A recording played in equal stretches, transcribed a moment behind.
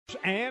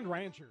and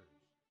ranchers.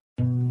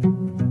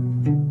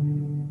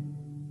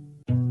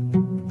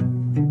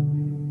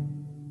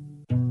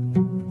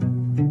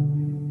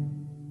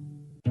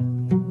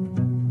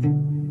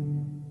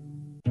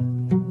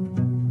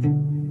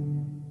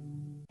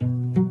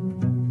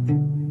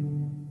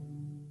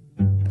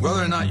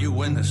 Whether or not you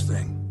win this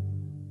thing,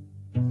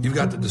 you've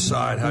got to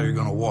decide how you're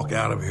going to walk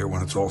out of here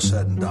when it's all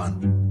said and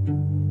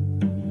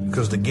done.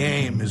 Because the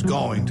game is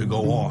going to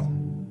go on.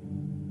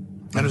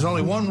 And there's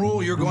only one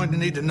rule you're going to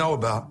need to know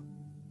about.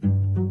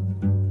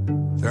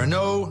 There are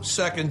no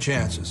second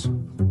chances.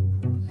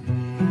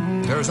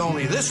 There's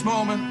only this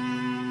moment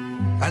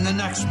and the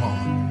next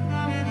moment.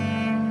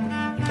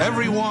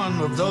 Every one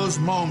of those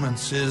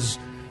moments is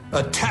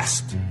a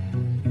test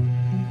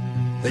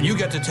that you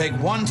get to take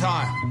one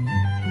time.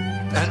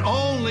 And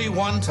only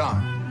one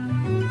time.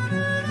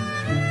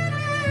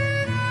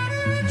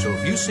 So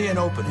if you see an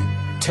opening,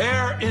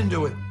 tear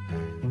into it.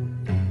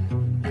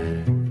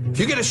 If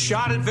you get a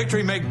shot at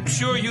victory, make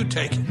sure you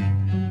take it.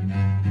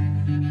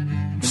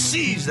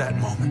 Seize that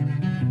moment.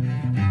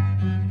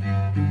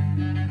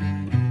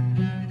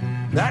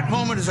 That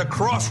moment is a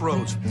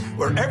crossroads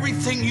where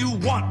everything you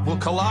want will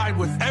collide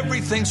with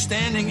everything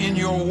standing in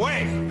your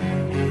way.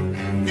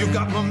 You've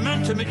got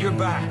momentum at your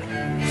back.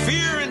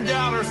 Fear and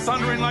doubt are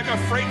thundering like a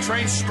freight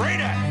train straight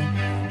at you.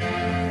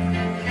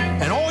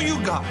 And all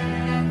you got,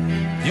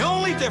 the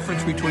only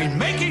difference between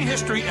making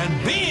history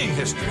and being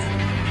history,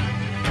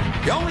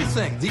 the only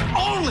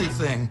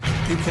thing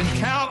you can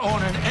count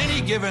on in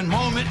any given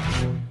moment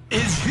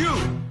is you.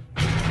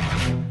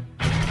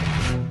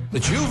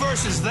 It's you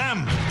versus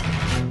them.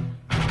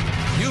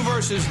 You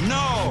versus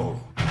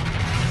no.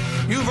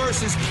 You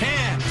versus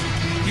can't.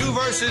 You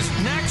versus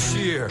next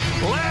year,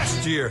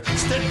 last year,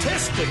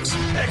 statistics,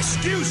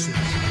 excuses.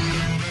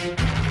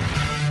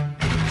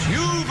 It's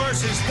you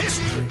versus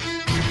history.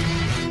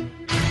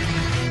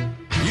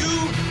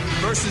 You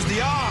versus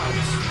the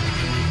odds.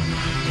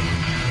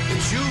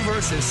 It's you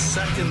versus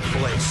second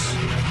place.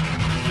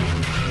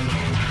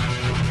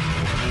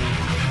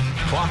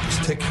 Clock is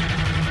ticking.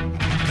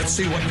 Let's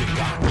see what you've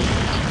got.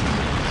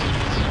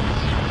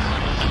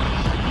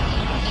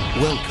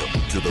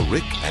 Welcome to the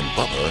Rick and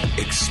Bubba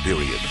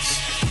Experience.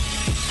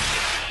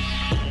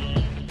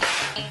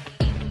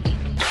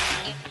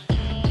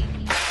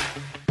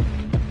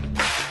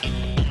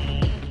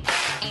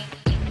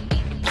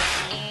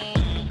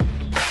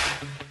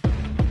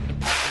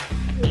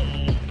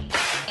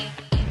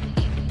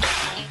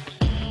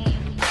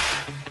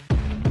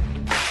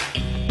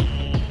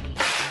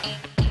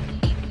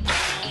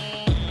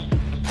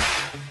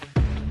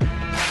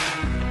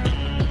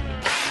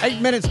 8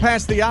 minutes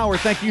past the hour.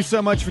 Thank you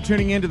so much for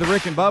tuning in to the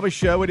Rick and Bubba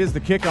Show. It is the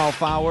kickoff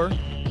hour.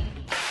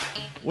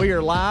 We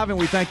are live, and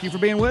we thank you for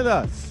being with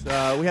us.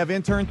 We have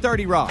intern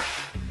 30 Rock.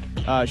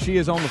 She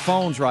is on the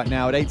phones right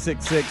now at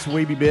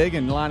 866-WE-BE-BIG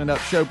and lining up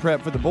show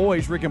prep for the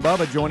boys. Rick and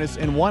Bubba join us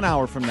in 1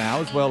 hour from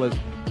now, as well as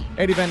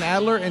Eddie Van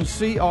Adler and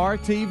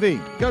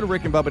CRTV. Go to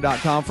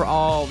rickandbubba.com for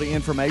all the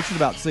information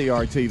about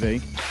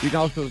CRTV. You can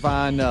also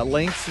find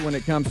links when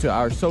it comes to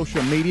our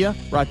social media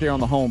right there on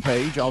the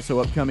homepage. Also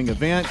upcoming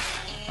events,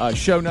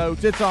 show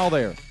notes. It's all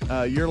there.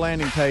 Your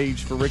landing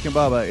page for Rick and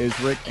Bubba is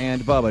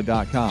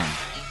rickandbubba.com.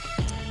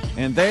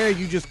 And there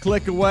you just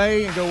click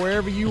away and go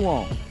wherever you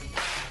want.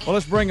 Well,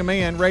 let's bring them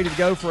in, ready to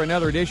go for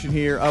another edition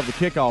here of the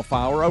Kickoff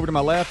Hour. Over to my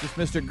left is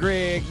Mr.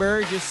 Greg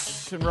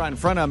Burgess, and right in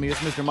front of me is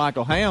Mr.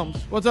 Michael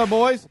Hams. What's up,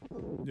 boys?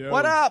 Yo.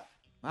 What up?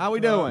 How we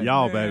doing?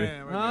 Y'all, baby.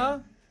 Huh?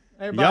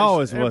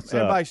 Y'all is what's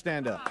up. Everybody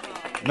stand up.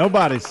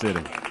 Nobody's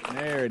sitting.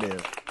 There it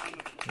is.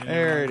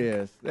 There it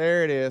is.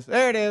 There it is.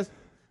 There it is.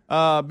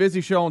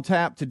 Busy show on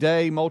tap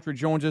today. Moultrie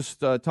joins us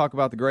to talk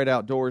about the great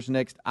outdoors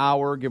next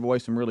hour, give away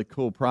some really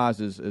cool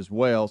prizes as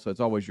well, so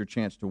it's always your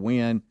chance to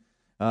win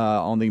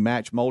on the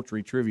Match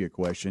Moultrie trivia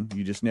question.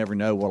 You just never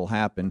know what will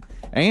happen.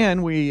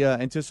 And we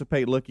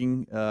anticipate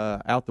looking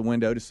out the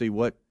window to see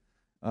what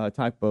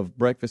type of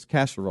breakfast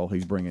casserole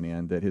he's bringing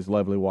in that his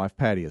lovely wife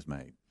Patty has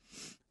made.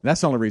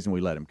 That's the only reason we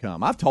let him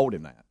come. I've told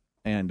him that,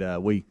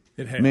 and we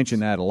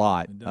mention that a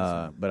lot.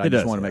 But I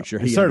just want to make sure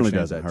he certainly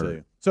understands doesn't that hurt.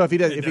 too. So if he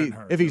does,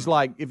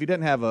 if he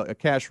doesn't have a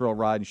casserole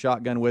ride and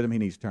shotgun with him, he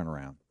needs to turn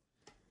around.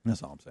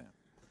 That's all I'm saying.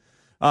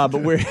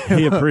 But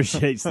he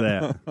appreciates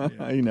that.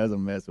 He knows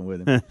I'm messing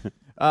with him.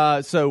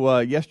 So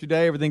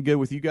yesterday, everything good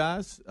with you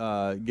guys?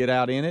 Get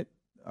out in it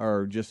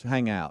or just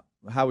hang out?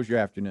 How was your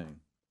afternoon?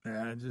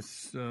 I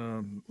just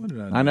what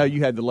did I do? I know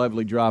you had the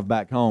lovely drive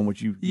back home,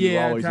 which you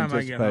always by the time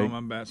anticipate. I get home,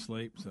 I'm about to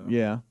sleep. So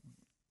Yeah.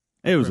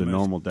 it was a Pretty much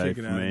normal day kick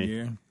for it out of me.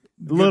 gear.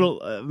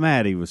 Little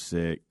Maddie was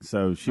sick,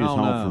 so she was Oh,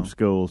 home no. from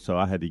school, so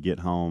I had to get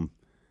home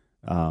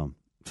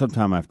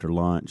sometime after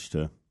lunch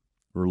to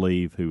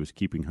relieve who was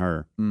keeping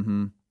her.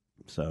 Mm-hmm.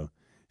 So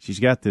she's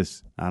got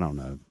this, I don't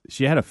know,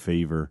 she had a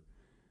fever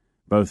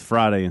both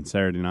Friday and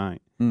Saturday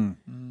night,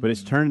 but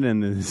it's turned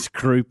into this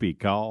croupy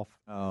cough,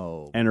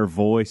 Oh. and her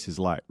voice is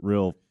like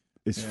real,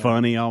 it's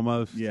funny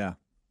almost. Yeah.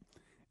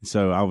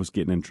 So I was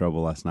getting in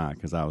trouble last night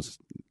because I was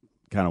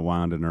kind of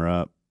winding her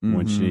up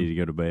when she needed to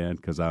go to bed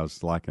because I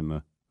was liking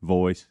the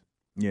voice.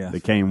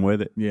 that came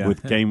with it. Yeah.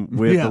 Came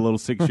with Yeah. the little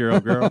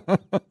 6-year-old girl.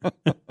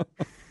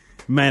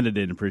 Amanda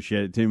didn't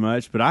appreciate it too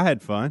much, but I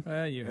had fun.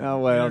 Oh,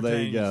 well,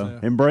 there you go.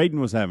 And Braden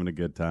was having a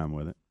good time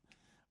with it.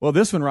 Well,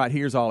 this one right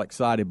here is all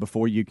excited.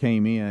 Before you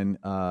came in,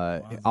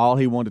 all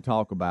he wanted to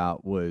talk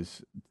about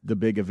was the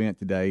big event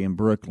today in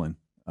Brooklyn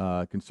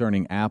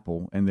concerning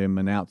Apple and them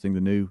announcing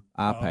the new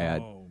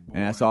iPad.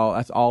 And that's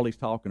all he's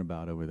talking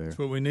about over there. That's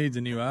what we need,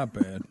 the new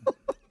iPad.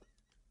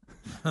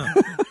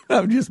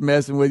 I'm just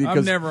messing with you.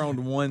 I've never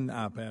owned one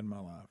iPad in my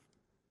life.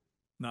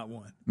 Not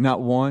one.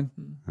 Not one.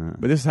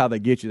 But this is how they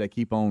get you. They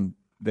keep on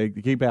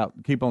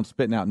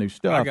spitting out new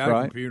stuff, I got right?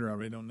 a computer. I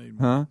really don't need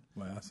one. Huh?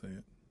 Well, I see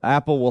it.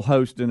 Apple will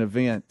host an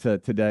event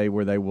today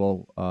where they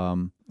will.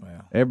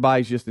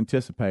 Everybody's just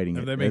anticipating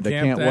Have it. they been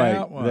can't camped wait.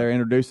 out? What? They're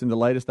introducing the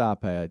latest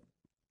iPad.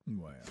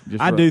 Wow.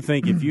 I do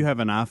think if you have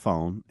an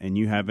iPhone and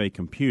you have a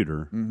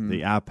computer,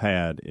 the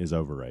iPad is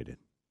overrated.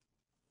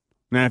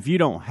 Now, if you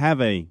don't have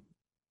a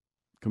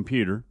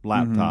computer,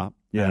 laptop,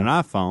 and an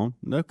iPhone,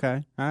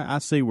 okay, I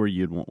see where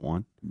you'd want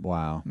one.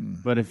 Wow.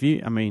 But if you,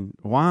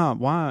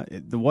 why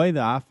the way the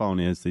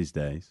iPhone is these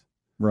days,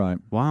 right?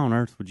 Why on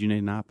earth would you need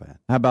an iPad?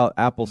 How about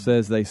Apple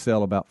says they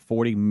sell about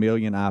 40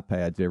 million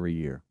iPads every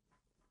year?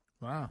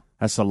 Wow.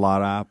 That's a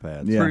lot of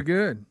iPads. Yeah. Pretty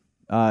good.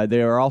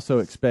 They are also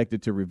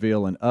expected to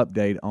reveal an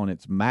update on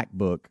its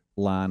MacBook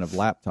line of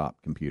laptop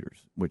computers,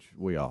 which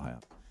we all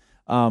have.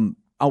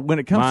 When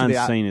it comes Mine's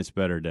to seen its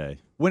better day.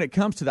 When it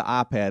comes to the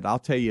iPad, I'll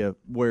tell you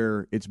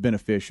where it's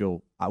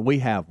beneficial. We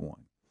have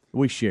one.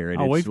 We share it.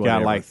 Oh, It's we've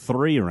whatever. got like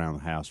 3 around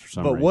the house for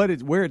some But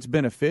reason. where it's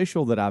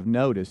beneficial that I've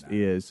noticed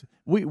is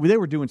they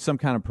were doing some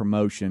kind of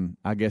promotion.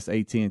 I guess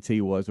AT&T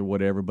was or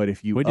whatever. But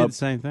if you We did the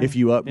same thing. If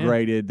you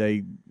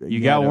upgraded, you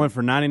got one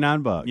for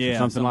 $99, Yeah, or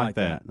something like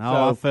that. that. Oh,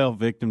 So- I fell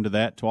victim to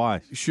that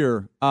twice.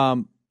 Sure.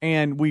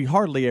 And we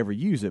hardly ever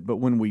use it, but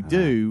when we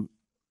do,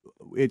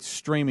 it's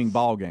streaming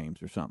ball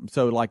games or something.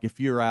 So, like if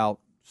you're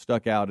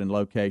stuck out in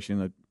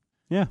location, a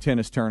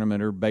tennis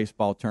tournament or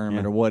baseball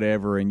tournament or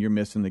whatever, and you're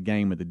missing the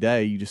game of the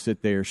day, you just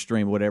sit there,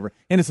 stream whatever,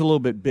 and it's a little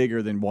bit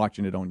bigger than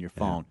watching it on your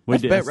phone.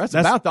 That's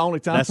about the only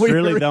time. That's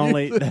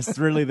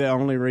really the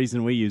only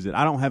reason we use it.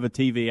 I don't have a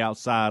TV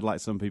outside like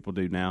some people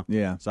do now.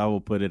 Yeah. So I will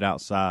put it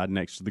outside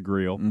next to the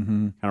grill,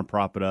 kind of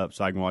prop it up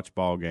so I can watch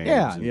ball games.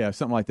 Yeah,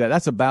 something like that.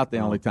 That's about the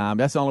only time.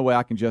 That's the only way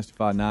I can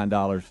justify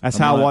 $9. That's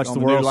how I watched on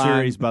the new World line.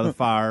 Series by the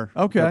fire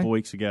Okay. a couple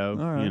weeks ago.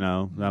 All right. You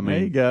know, I mean, there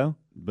you go.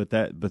 But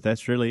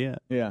that's really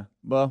it. Yeah.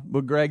 Well,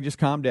 Greg, just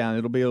calm down.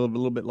 It'll be a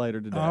little bit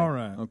later today. All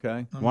right.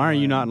 Okay. Why are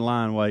you not in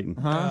line waiting?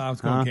 I was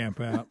going to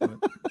camp out.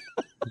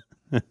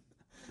 But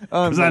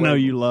Because I know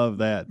you love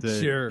that too.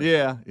 sure.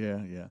 Yeah.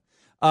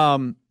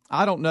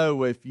 I don't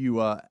know if you.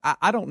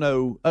 I don't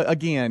know.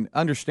 Again,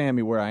 understand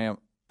me where I am,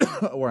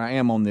 where I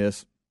am on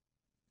this.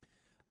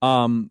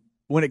 When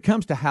it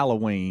comes to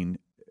Halloween,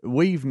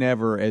 we've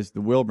never, as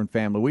the Wilburn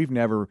family,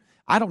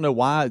 I don't know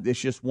why. It's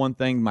just one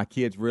thing my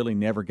kids really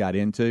never got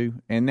into,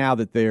 and now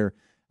that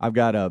I've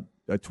got a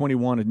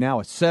 21 and now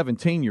a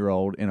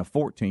 17-year-old and a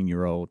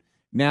 14-year-old.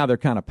 Now they're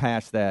kind of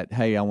past that.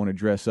 Hey, I want to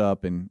dress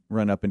up and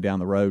run up and down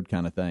the road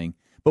kind of thing.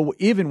 But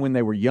even when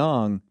they were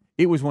young,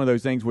 it was one of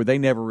those things where they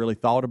never really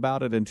thought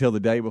about it until the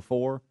day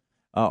before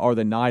or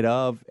the night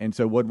of. And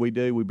so what did we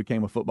do? We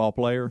became a football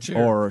player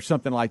or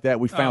something like that.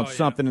 We found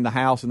something in the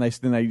house, and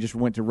then they just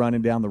went to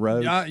running down the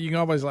road. Yeah, you can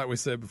always, like we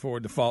said before,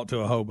 default to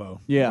a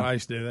hobo. Yeah. I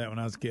used to do that when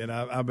I was a kid.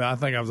 I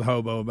think I was a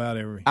hobo about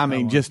every. I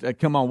mean, just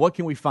come on. What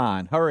can we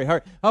find? Hurry.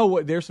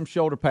 Oh, there's some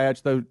shoulder pads.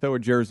 Throw a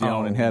jersey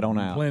on and head on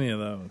out. Plenty of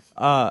those.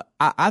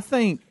 I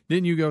think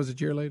Didn't you go as a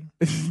cheerleader?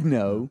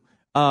 no.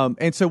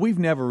 And so we've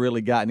never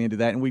really gotten into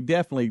that, and we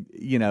definitely,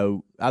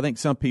 I think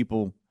some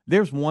people.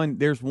 There's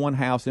one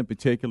house in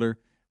particular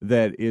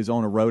that is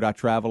on a road I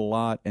travel a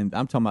lot, and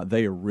I'm talking about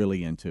they are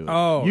really into it.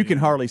 Oh, you can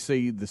hardly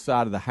see the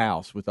side of the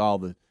house with all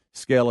the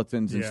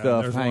skeletons and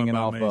stuff there's hanging one by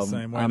off me of the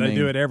them. same way. They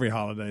do it every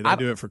holiday. They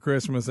do it for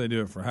Christmas. They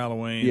do it for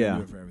Halloween. Yeah, They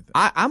do it for everything.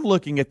 I'm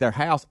looking at their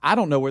house. I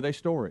don't know where they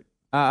store it.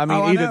 I mean,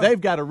 I either know.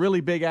 they've got a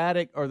really big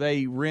attic or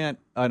they rent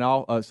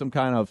some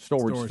kind of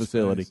storage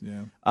facility. Space,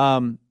 yeah.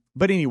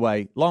 But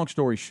anyway, long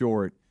story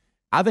short,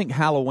 I think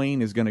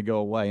Halloween is going to go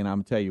away, and I'm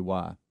going to tell you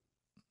why.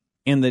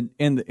 In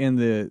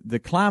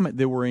the climate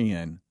that we're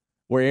in,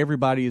 where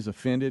everybody is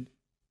offended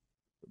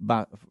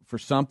for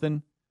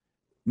something,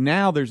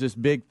 now there's this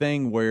big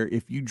thing where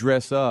if you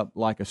dress up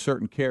like a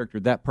certain character,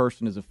 that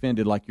person is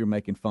offended, like you're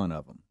making fun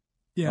of them.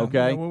 Yeah.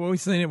 Okay. Well, we've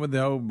seen it with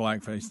the old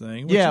blackface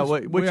thing. Which Yeah, is,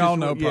 which we is- all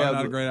know probably yeah,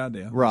 not a great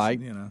idea. Right.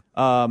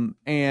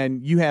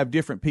 And you have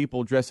different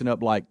people dressing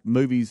up like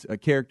movies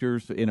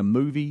characters in a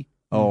movie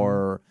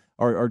or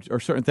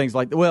certain things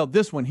like that. Well,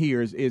 this one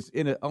here is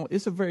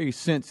it's a very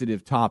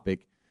sensitive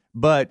topic,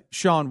 but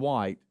Shaun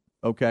White,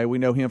 okay, we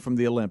know him from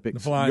the Olympics,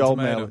 The Flying gold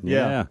Tomato.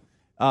 medal.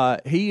 Yeah.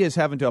 He is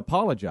having to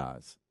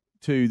apologize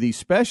to the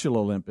Special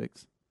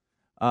Olympics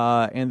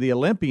and the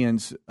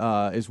Olympians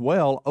as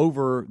well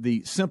over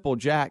the Simple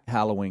Jack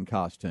Halloween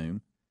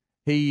costume.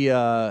 He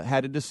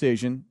had a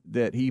decision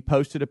that he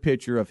posted a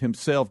picture of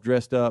himself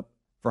dressed up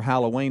for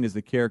Halloween as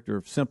the character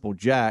of Simple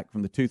Jack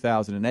from the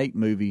 2008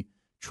 movie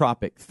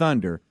Tropic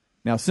Thunder.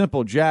 Now,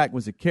 Simple Jack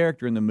was a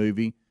character in the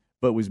movie,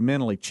 but was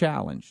mentally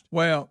challenged.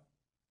 Well,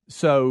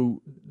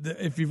 so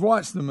if you've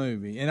watched the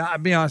movie, and I'll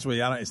be honest with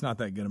you, it's not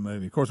that good a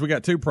movie. Of course, we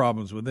got two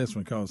problems with this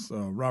one because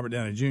Robert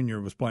Downey Jr.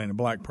 was playing a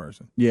black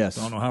person. Yes.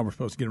 So I don't know how we're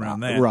supposed to get around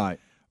that. Right.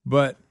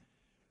 But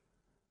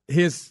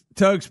his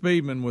Tug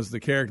Speedman was the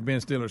character,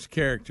 Ben Stiller's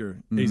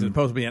character. Mm-hmm. He's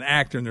supposed to be an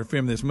actor, and they're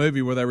filming this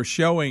movie where they were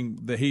showing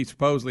that he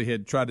supposedly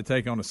had tried to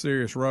take on a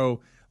serious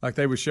role. Like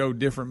they would show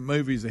different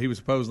movies that he was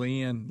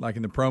supposedly in, like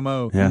in the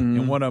promo. Yeah.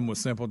 And one of them was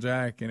Simple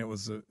Jack, and it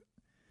was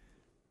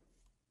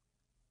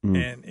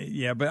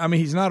but I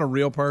mean, he's not a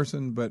real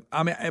person. But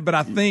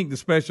I think the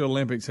Special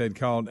Olympics had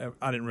called.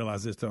 I didn't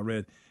realize this till I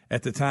read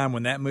at the time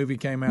when that movie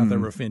came out. They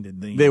were offended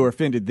then. They were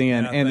offended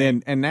then,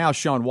 and now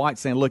Shaun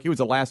White's saying, "Look, it was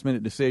a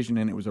last-minute decision,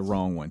 and it was a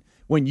wrong one."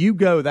 When you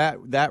go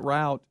that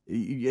route,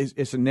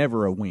 it's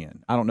never a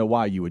win. I don't know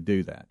why you would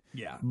do that.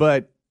 Yeah,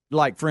 but.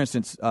 Like, for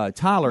instance,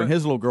 Tyler and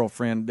his little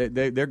girlfriend,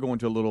 they're going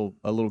to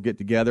a little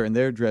get-together, and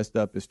they're dressed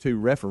up as two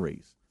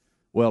referees.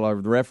 Well,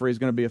 are the referees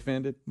going to be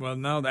offended? Well,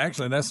 no,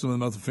 actually, that's one of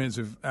the most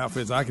offensive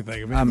outfits I can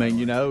think of. I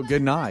mean,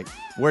 good night.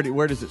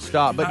 Where does it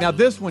stop? But now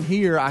this one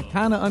here, I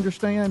kind of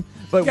understand.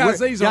 But guys,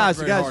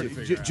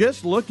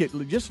 just look at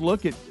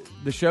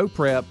the show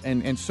prep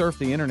and surf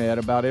the internet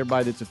about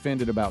everybody that's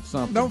offended about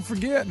something. Don't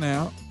forget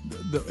now,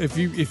 if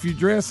you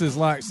dress as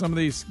like some of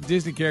these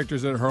Disney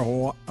characters that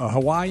are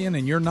Hawaiian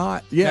and you're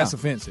not, that's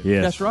offensive.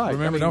 Yes. That's right.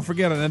 Remember, don't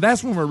forget it. And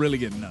that's when we're really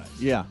getting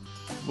nuts. Yeah.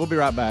 We'll be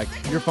right back.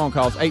 Your phone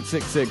calls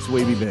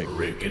 866-WE-BE-BIG.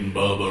 Rick and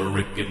Bubba,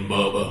 Rick and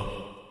Bubba.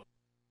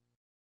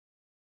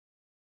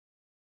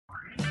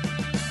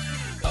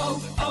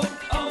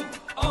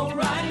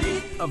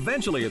 O'Reilly.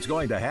 Eventually, it's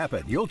going to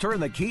happen. You'll turn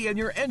the key and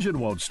your engine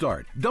won't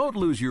start. Don't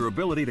lose your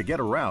ability to get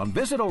around.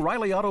 Visit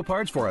O'Reilly Auto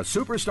Parts for a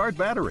Super Start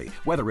battery.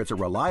 Whether it's a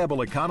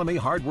reliable economy,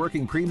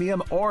 hardworking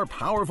premium, or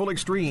powerful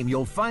extreme,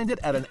 you'll find it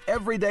at an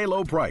everyday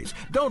low price.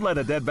 Don't let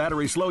a dead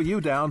battery slow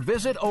you down.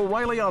 Visit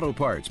O'Reilly Auto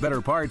Parts.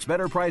 Better parts,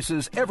 better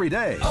prices every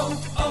day.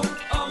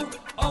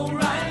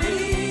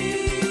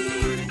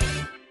 O'Reilly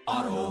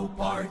Auto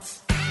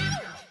Parts.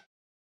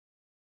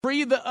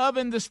 Free the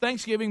oven this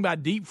Thanksgiving by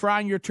deep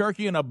frying your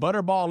turkey in a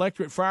Butterball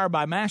electric fryer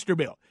by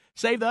Masterbuilt.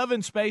 Save the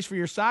oven space for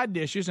your side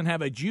dishes and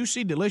have a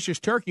juicy, delicious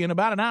turkey in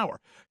about an hour.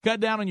 Cut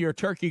down on your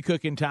turkey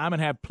cooking time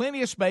and have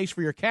plenty of space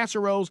for your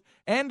casseroles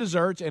and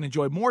desserts and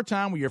enjoy more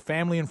time with your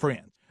family and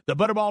friends. The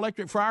Butterball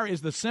electric fryer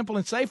is the simple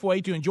and safe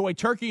way to enjoy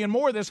turkey and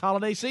more this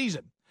holiday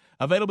season.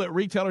 Available at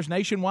retailers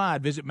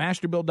nationwide. Visit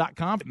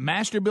Masterbuilt.com,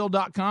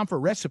 Masterbuilt.com for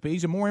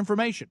recipes and more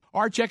information.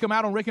 Or check them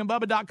out on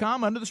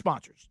rickandbubba.com under the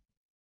sponsors.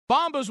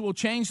 Bombas will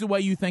change the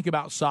way you think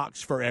about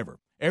socks forever.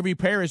 Every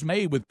pair is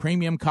made with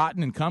premium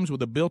cotton and comes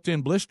with a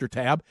built-in blister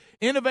tab,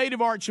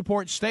 innovative arch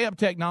support, stay-up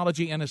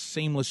technology, and a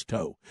seamless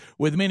toe.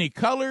 With many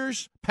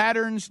colors,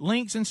 patterns,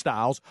 lengths, and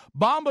styles,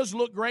 Bombas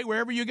look great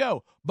wherever you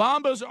go.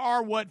 Bombas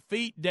are what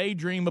feet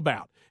daydream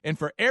about. And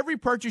for every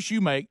purchase you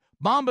make,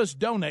 Bombas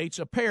donates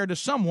a pair to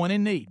someone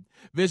in need.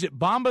 Visit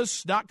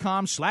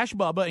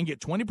bombas.com/Bubba and get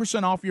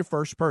 20% off your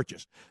first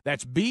purchase.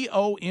 That's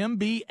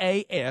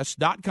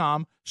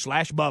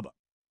BOMBAS.com/Bubba.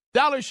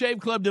 Dollar Shave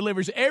Club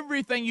delivers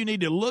everything you need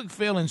to look,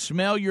 feel, and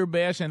smell your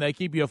best, and they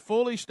keep you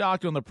fully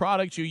stocked on the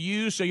products you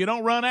use so you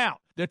don't run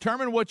out.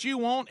 Determine what you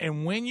want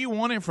and when you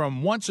want it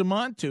from once a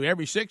month to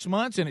every 6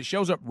 months, and it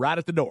shows up right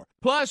at the door.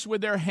 Plus,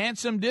 with their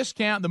handsome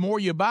discount, the more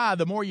you buy,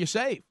 the more you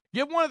save.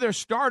 Give one of their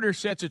starter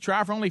sets a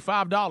try for only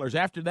 $5.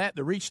 After that,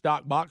 the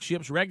Restock box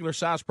ships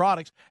regular-sized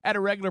products at a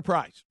regular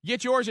price.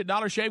 Get yours at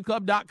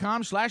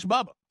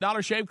dollarshaveclub.com/Bubba,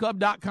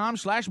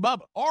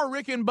 dollarshaveclub.com/Bubba, or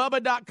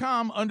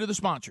rickandbubba.com under the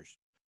sponsors.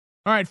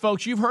 All right,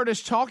 folks, you've heard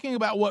us talking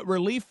about what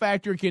Relief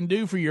Factor can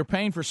do for your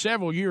pain for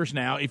several years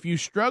now. If you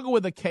struggle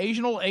with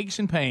occasional aches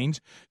and pains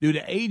due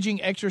to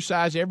aging,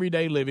 exercise,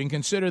 everyday living,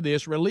 consider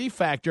this. Relief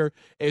Factor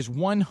is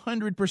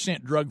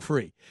 100%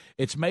 drug-free.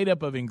 It's made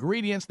up of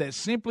ingredients that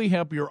simply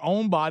help your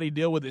own body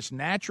deal with its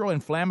natural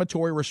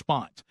inflammatory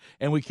response.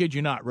 And we kid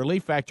you not,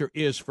 Relief Factor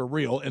is for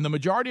real. And the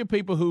majority of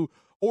people who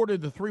order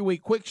the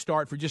 3-week quick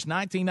start for just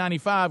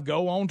 $19.95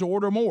 go on to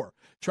order more.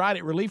 Try it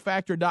at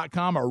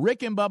ReliefFactor.com or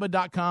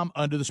rickandbubba.com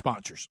under the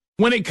sponsors.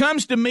 When it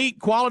comes to meat,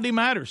 quality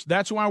matters.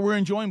 That's why we're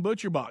enjoying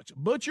ButcherBox.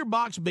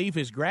 ButcherBox beef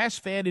is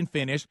grass-fed and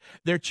finished.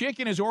 Their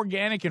chicken is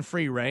organic and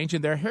free-range,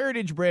 and their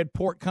heritage-bred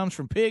pork comes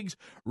from pigs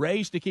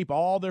raised to keep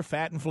all their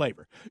fat and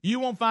flavor.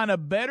 You won't find a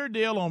better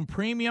deal on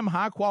premium,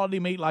 high-quality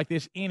meat like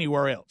this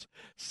anywhere else.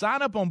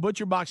 Sign up on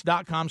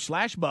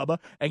ButcherBox.com/Bubba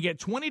and get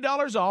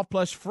 $20 off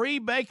plus free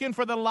bacon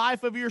for the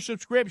life of your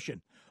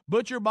subscription.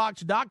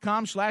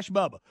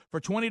 ButcherBox.com/Bubba for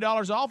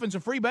 $20 off and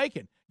some free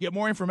bacon. Get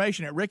more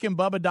information at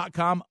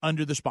rickandbubba.com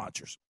under the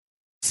sponsors.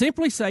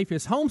 Simply Safe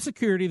is home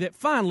security that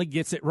finally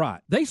gets it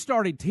right. They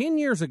started 10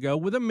 years ago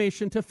with a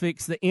mission to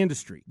fix the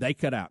industry. They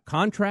cut out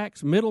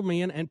contracts,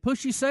 middlemen, and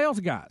pushy sales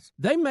guys.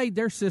 They made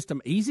their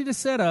system easy to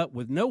set up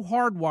with no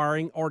hard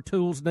wiring or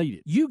tools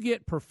needed. You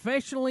get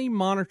professionally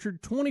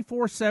monitored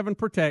 24/7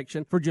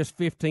 protection for just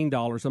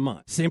 $15 a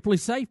month. Simply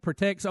Safe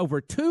protects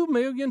over 2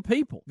 million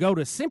people. Go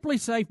to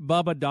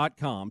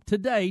simplysafebubba.com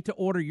today to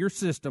order your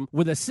system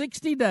with a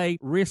 60-day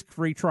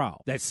risk-free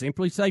trial. That's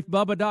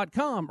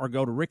simplysafebubba.com or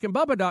go to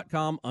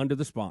rickandbubba.com under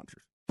the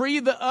sponsors. Free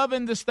the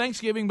oven this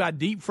Thanksgiving by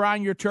deep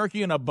frying your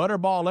turkey in a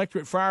Butterball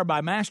electric fryer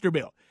by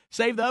Masterbuilt.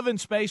 Save the oven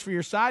space for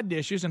your side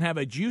dishes and have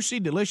a juicy,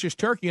 delicious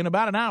turkey in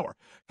about an hour.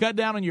 Cut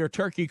down on your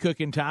turkey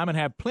cooking time and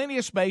have plenty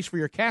of space for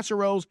your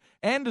casseroles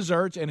and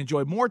desserts and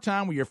enjoy more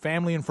time with your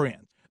family and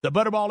friends. The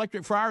Butterball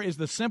electric fryer is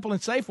the simple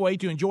and safe way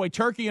to enjoy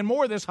turkey and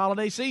more this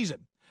holiday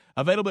season.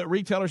 Available at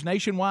retailers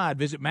nationwide.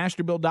 Visit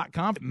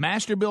Masterbuilt.com.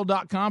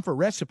 Masterbuilt.com for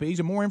recipes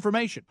and more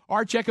information.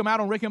 Or check them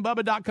out on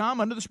rickandbubba.com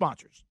under the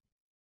sponsors.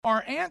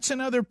 Are ants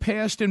and other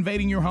pests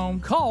invading your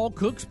home? Call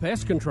Cook's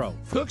Pest Control.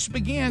 Cook's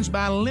begins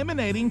by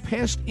eliminating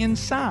pests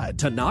inside.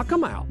 To knock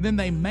them out. Then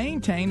they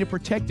maintain a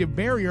protective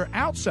barrier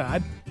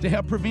outside to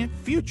help prevent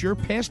future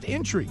pest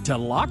entry. To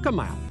lock them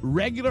out.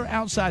 Regular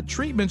outside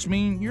treatments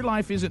mean your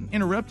life isn't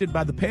interrupted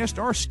by the pest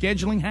or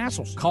scheduling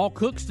hassles. Call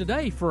Cook's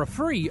today for a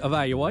free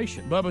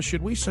evaluation. Bubba,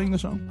 should we sing the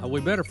song?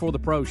 We better before the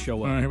pros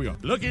show up. All right, here we go.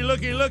 Looky,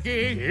 looky,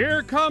 looky.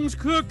 Here comes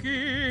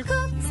Cookie.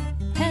 Cook's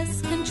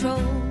Pest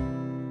Control.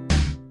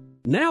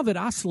 Now that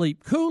I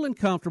sleep cool and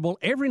comfortable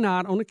every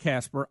night on a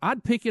Casper,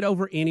 I'd pick it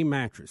over any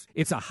mattress.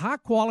 It's a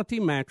high-quality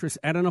mattress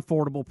at an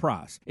affordable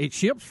price. It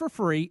ships for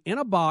free in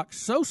a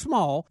box so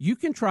small you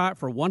can try it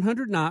for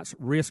 100 nights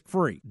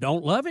risk-free.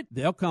 Don't love it?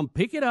 They'll come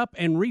pick it up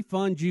and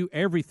refund you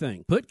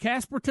everything. Put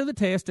Casper to the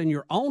test in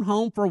your own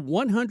home for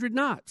 100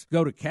 nights.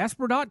 Go to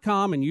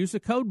Casper.com and use the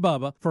code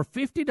BUBBA for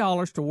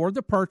 $50 toward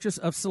the purchase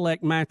of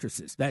select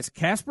mattresses. That's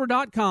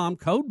Casper.com,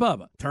 code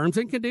BUBBA. Terms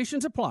and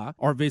conditions apply,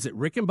 or visit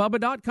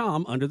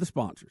rickandbubba.com under the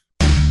sponsors.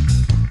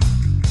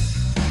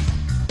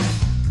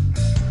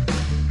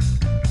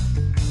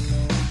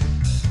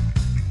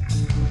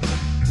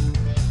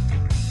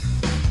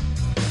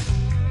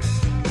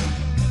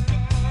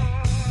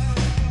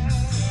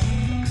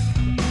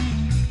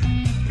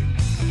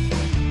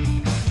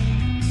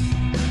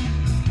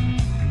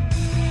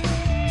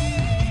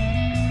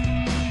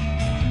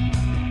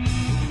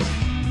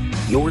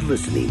 You're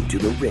listening to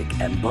The Rick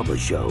and Bubba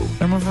Show.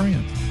 They're my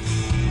friends.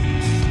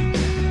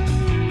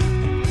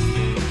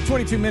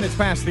 22 minutes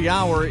past the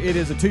hour. It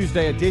is a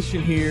Tuesday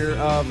edition here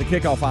of the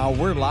Kickoff Hour.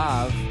 We're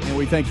live, and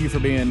we thank you for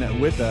being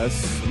with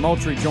us.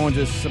 Moultrie joins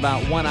us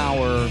about 1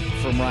 hour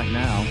from right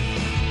now.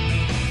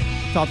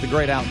 Talk the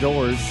great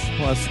outdoors,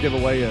 plus give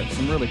away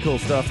some really cool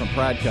stuff from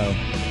Pradco.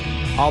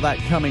 All that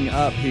coming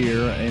up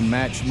here in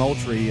Match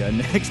Moultrie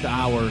next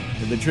hour.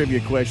 The trivia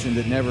question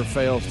that never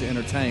fails to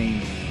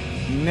entertain.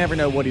 You never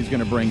know what he's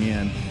going to bring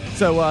in.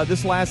 So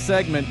this last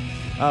segment,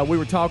 we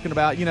were talking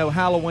about,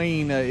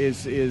 Halloween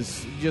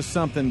is just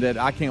something that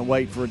I can't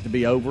wait for it to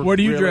be over. What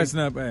are you really. dressing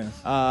up as?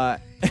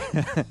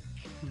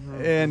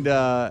 And,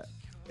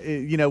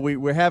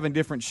 we're having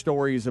different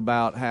stories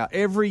about how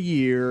every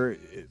year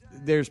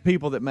there's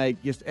people that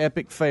make just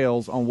epic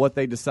fails on what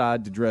they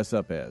decide to dress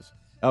up as.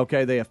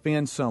 Okay, they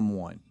offend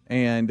someone.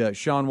 And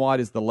Sean White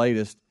is the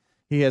latest.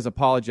 He has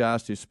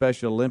apologized to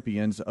Special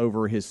Olympians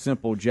over his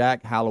Simple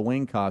Jack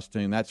Halloween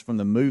costume. That's from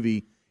the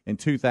movie in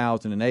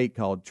 2008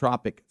 called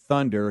Tropic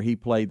Thunder. He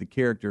played the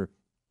character,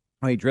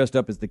 he dressed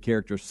up as the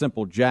character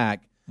Simple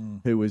Jack,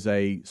 who was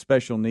a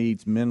special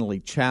needs, mentally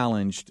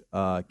challenged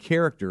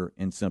character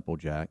in Simple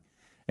Jack.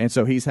 And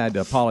so he's had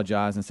to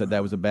apologize and said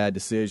that was a bad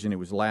decision. It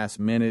was last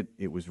minute.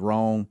 It was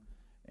wrong.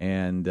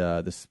 And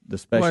the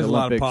Special Olympics. A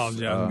lot of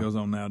apologizing goes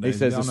on nowadays. He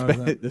says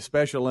the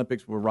Special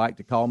Olympics were right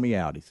to call me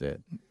out, he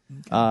said.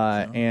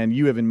 And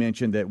you even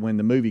mentioned that when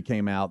the movie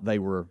came out,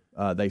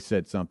 they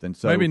said something.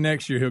 So maybe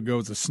next year he'll go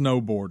as a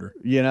snowboarder.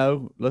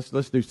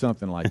 Let's do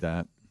something like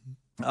that.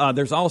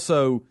 There's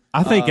also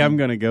I think I'm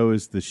going to go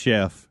as the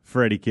chef,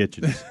 Freddie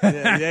Kitchens.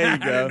 Yeah, there you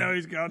go. I didn't know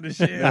he's called the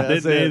chef. I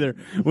didn't either.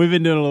 We've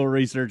been doing a little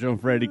research on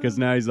Freddie because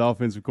now he's the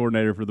offensive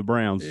coordinator for the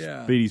Browns,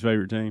 Speedy's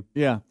favorite team.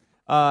 Yeah.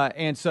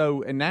 And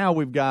now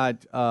we've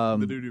got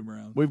the Doo-Doo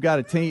Browns. We've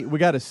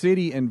got a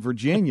city in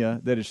Virginia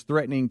that is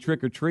threatening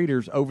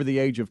trick-or-treaters over the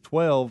age of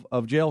 12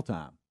 of jail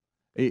time.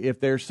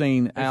 If they're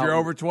seen out. If you're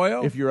over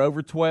 12? If you're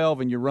over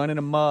 12 and you're running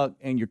amok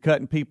and you're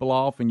cutting people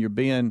off and you're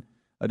being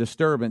a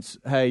disturbance,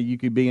 hey, you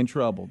could be in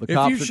trouble. The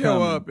cops if you are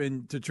show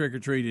coming. up to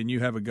trick-or-treat and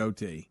you have a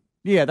goatee.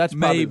 Yeah, that's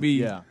probably, maybe.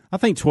 Yeah. I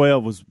think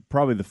 12 was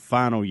probably the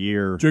final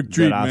year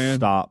that I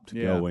stopped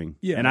going.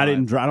 Yeah, and I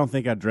don't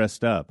think I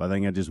dressed up. I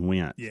think I just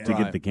went to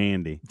get the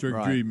candy.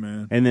 Trick-or-treat,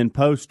 man. And then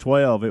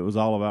post-12, it was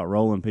all about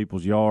rolling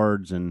people's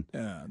yards. And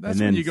that's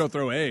when you go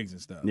throw eggs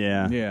and stuff.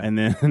 Yeah. And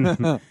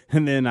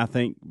then I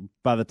think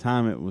by the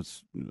time it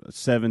was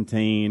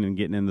 17 and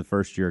getting in the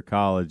first year of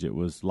college, it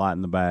was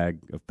lighting the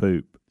bag of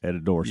poop at a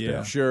doorstep.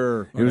 Yeah,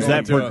 sure. It was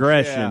that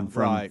progression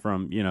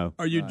from.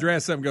 Or you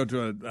dress up and go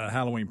to a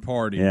Halloween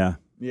party. Yeah.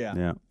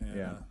 Yeah.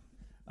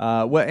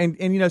 Well,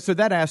 and so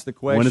that asked the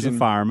question. When is a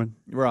fireman?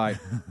 Right.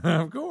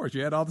 Of course,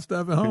 you had all the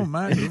stuff at home.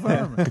 Mike was a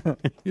fireman.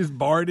 He just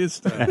borrowed his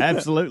stuff.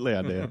 Absolutely,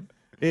 I did.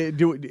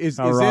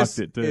 I rocked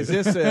it, too. Is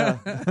this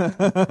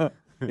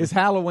is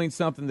Halloween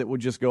something that would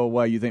just go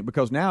away, you think?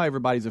 Because now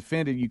everybody's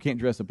offended. You can't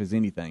dress up as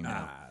anything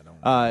now.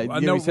 I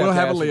know we'll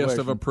have a list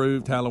of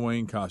approved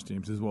Halloween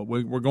costumes is what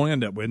we're going to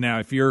end up with. Now,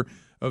 if you're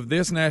of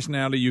this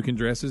nationality, you can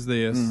dress as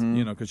this,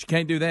 because you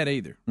can't do that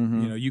either.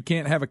 You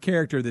can't have a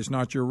character that's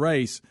not your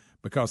race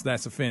because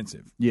that's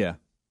offensive. Yeah.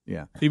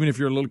 Even if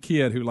you're a little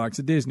kid who likes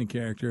a Disney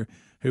character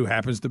who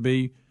happens to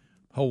be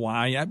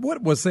Hawaiian.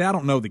 I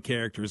don't know the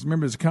characters.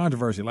 Remember, there's a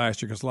controversy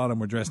last year because a lot of them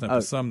were dressing up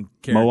as some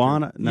character.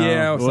 Moana? No.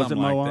 Yeah, or was something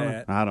it Moana?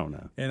 like that. I don't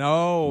know.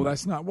 And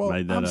that's not. Well,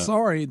 I'm up.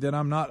 sorry that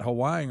I'm not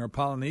Hawaiian or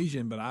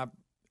Polynesian, but I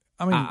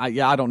mean,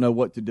 I don't know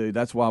what to do.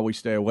 That's why we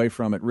stay away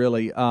from it.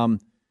 Really.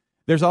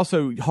 There's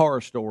also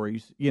horror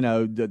stories.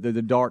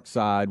 The dark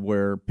side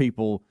where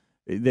people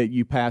that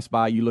you pass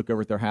by, you look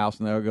over at their house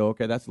and they'll go,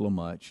 okay, that's a little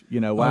much.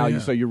 Wow.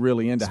 So you're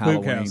really into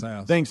Spook Halloween.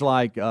 house. Things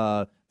like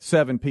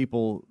 7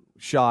 people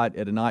shot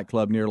at a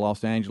nightclub near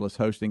Los Angeles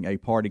hosting a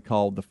party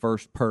called The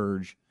First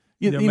Purge.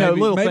 Maybe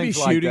little things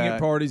shooting like that. at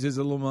parties is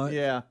a little much.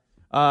 Yeah.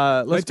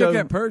 They took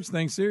that Purge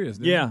thing serious.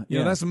 Yeah.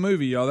 That's a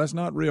movie, y'all. That's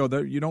not real.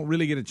 You don't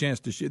really get a chance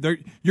to shoot.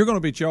 You're going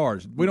to be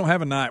charged. We don't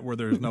have a night where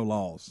there's no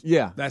laws.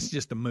 Yeah. That's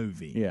just a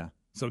movie. Yeah.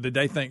 So did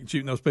they think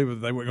shooting those people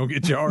that they weren't going to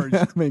get charged?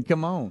 I mean,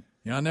 come on.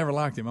 Yeah, I never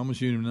liked him. I'm going to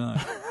shoot him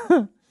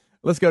tonight.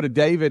 Let's go to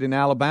David in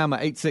Alabama,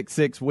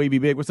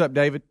 866-WE-BE-BIG. What's up,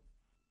 David?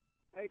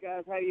 Hey,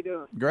 guys. How you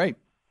doing? Great.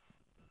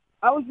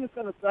 I was just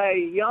going to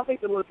say, y'all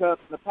need to look up,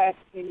 in the past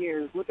 10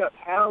 years, look up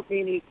how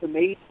many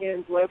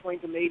comedians, left-wing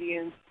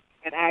comedians,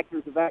 and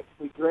actors have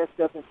actually dressed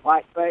up in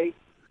blackface.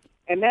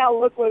 And now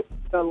look what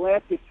the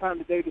left is trying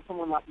to do to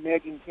someone like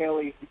Megyn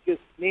Kelly, who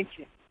just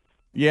mentioned.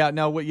 Yeah,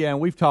 and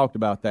we've talked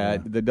about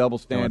that. The double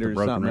standard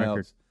is something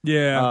else.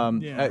 Yeah.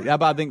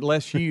 I think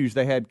Les Hughes,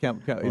 they had,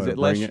 is it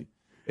Les?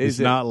 It's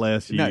not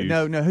Les Hughes.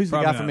 No. Who's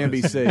the guy from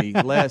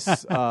NBC?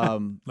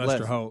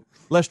 Lester Holt.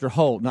 Lester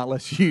Holt, not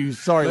Les Hughes.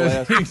 Sorry,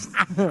 Les.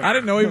 I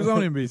didn't know he was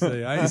on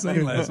NBC. I ain't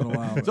seen Les in a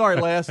while. Sorry,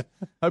 Les.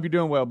 Hope you're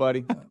doing well,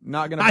 buddy.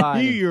 Not going to buy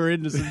I knew you were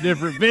into some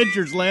different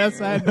ventures,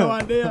 Les. I had no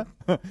idea.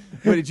 But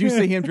did you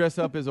see him dress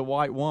up as a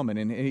white woman?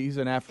 And he's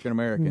an African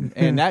American,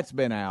 and that's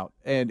been out.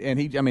 And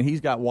he's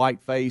got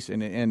white face,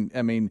 and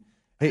I mean,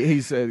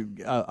 he's a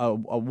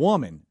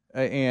woman.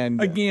 And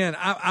again,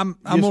 I'm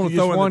going to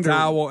throw in the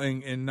towel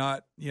and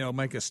not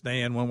make a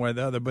stand one way or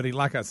the other. But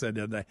like I said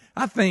the other day,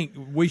 I think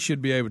we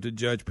should be able to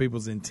judge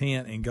people's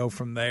intent and go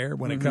from there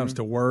when it comes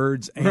to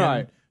words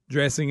and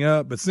dressing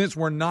up. But since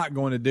we're not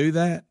going to do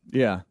that,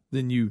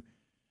 then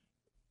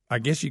I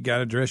guess you got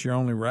to dress your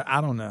only right. I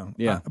don't know.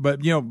 Yeah,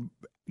 but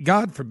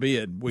God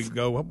forbid we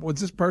go.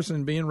 Was this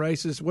person being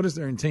racist? What is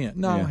their intent?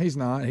 No, he's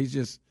not. He's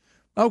just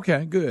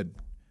okay, good.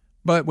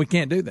 But we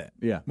can't do that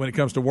when it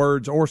comes to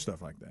words or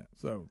stuff like that.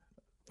 So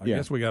I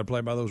guess we got to play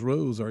by those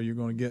rules or you're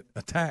going to get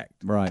attacked.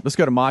 Right. Let's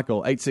go to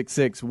Michael,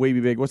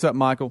 866-WE-BE-BIG. What's up,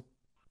 Michael?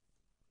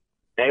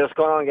 Hey, what's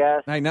going on,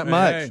 guys? Hey, not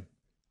much.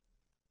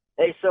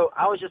 Hey, so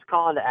I was just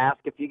calling to ask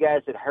if you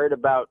guys had heard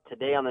about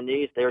today on the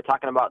news. They were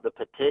talking about the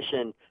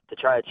petition to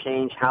try to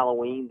change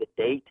Halloween, the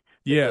date.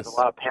 Yes. Because a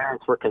lot of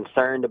parents were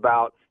concerned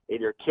about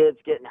either kids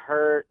getting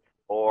hurt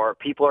or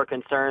people are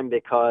concerned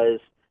because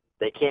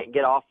they can't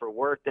get off for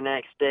work the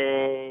next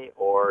day,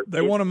 or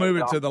they want to move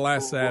it to the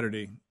last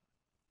Saturday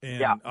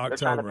in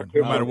October,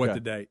 no matter what the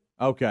date.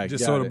 Okay,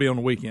 just so it'll be on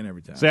the weekend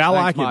every time. See, I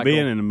like it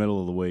being in the middle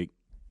of the week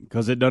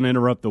because it doesn't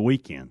interrupt the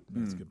weekend.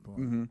 That's a good point.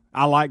 Mm-hmm.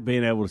 I like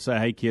being able to say,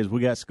 "Hey, kids,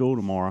 we got school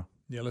tomorrow.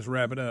 Yeah, let's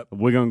wrap it up.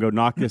 We're gonna go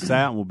knock this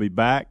out, and we'll be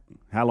back.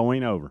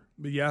 Halloween over."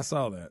 But yeah, I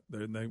saw that.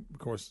 They of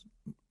course.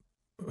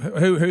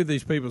 Who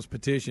these people's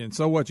petition?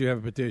 So what? You have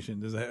a petition?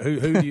 Does that, who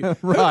do you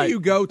who do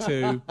you go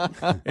to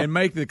and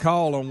make the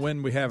call on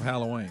when we have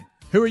Halloween?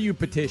 Who are you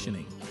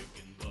petitioning?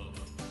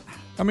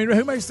 I mean,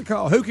 who makes the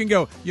call? Who can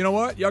go? You know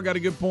what? Y'all got a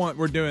good point.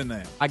 We're doing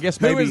that. I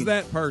guess maybe who is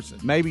that person?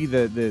 Maybe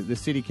the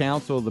city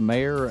council, the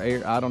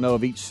mayor. I don't know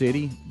of each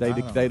city. They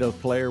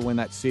declare when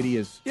that city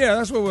is. Yeah,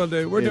 that's what we'll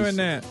do. We're doing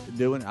that.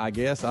 I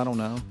guess I don't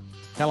know.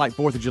 Kind of like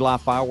 4th of July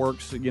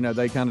fireworks.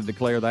 They kind of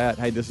declare that.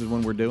 Hey, this is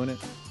when we're doing it.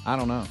 I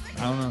don't know.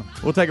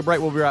 We'll take a break.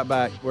 We'll be right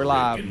back. We're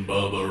live. Rick and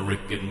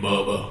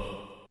Bubba.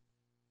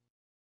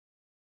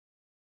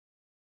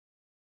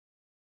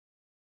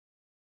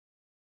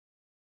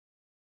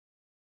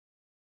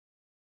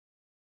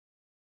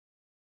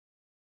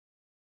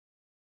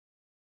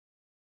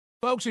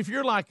 Folks, if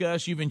you're like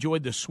us, you've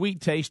enjoyed the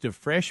sweet taste of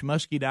fresh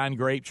muscadine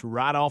grapes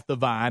right off the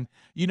vine.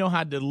 You know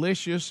how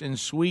delicious and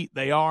sweet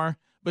they are,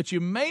 but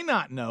you may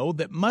not know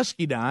that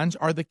muscadines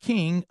are the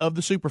king of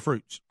the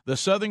superfruits. The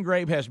Southern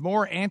grape has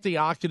more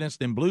antioxidants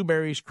than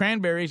blueberries,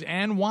 cranberries,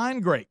 and wine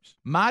grapes.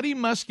 Mighty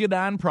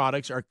Muscadine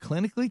products are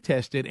clinically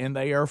tested, and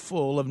they are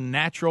full of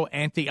natural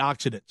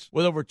antioxidants.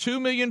 With over 2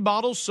 million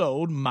bottles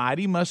sold,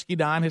 Mighty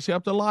Muscadine has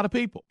helped a lot of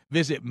people.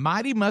 Visit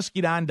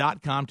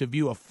MightyMuscadine.com to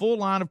view a full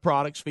line of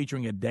products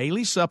featuring a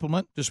daily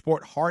supplement to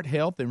support heart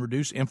health and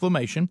reduce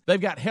inflammation.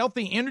 They've got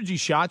healthy energy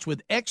shots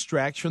with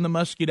extracts from the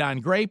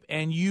Muscadine grape,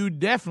 and you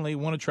definitely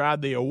want to try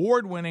the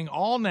award-winning,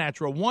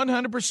 all-natural,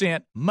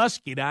 100%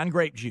 Muscadine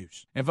grape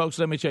juice. And folks,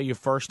 let me tell you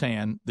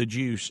firsthand, the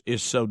juice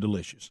is so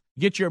delicious.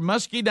 Get your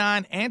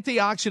Muscadine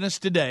antioxidants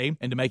today,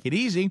 and to make it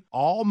easy,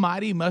 all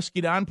Mighty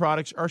Muscadine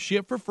products are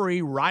shipped for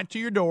free right to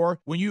your door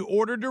when you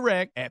order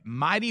direct at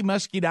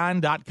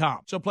MightyMuscadine.com.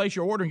 So place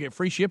your order and get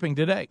free shipping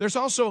today. There's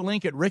also a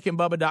link at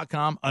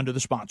rickandbubba.com under the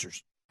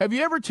sponsors. Have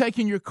you ever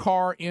taken your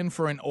car in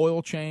for an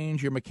oil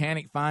change, your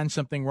mechanic finds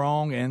something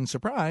wrong, and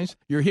surprise,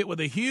 you're hit with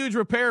a huge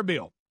repair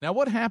bill? Now,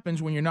 what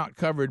happens when you're not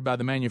covered by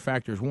the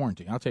manufacturer's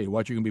warranty? I'll tell you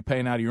what, you're going to be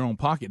paying out of your own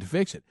pocket to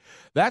fix it.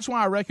 That's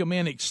why I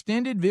recommend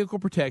extended vehicle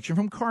protection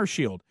from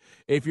CarShield.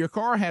 If your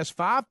car has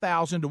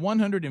 5,000 to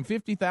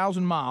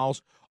 150,000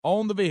 miles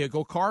on the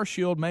vehicle,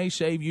 CarShield may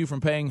save you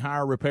from paying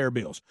higher repair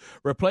bills.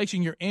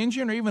 Replacing your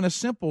engine or even a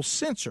simple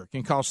sensor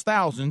can cost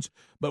thousands,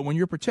 but when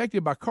you're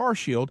protected by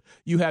CarShield,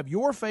 you have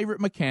your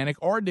favorite mechanic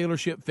or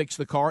dealership fix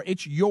the car.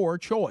 It's your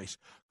choice.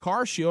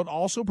 CarShield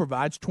also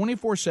provides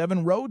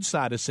 24/7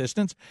 roadside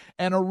assistance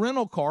and a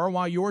rental car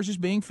while yours is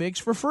being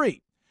fixed for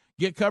free.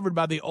 Get covered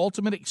by the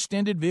ultimate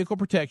extended vehicle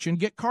protection.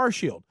 Get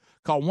CarShield.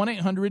 Call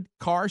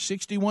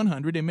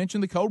 1-800-CAR-6100 and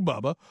mention the code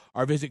BUBBA,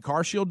 or visit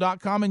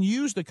carshield.com and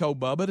use the code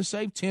BUBBA to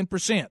save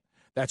 10%.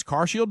 That's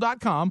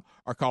carshield.com,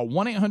 or call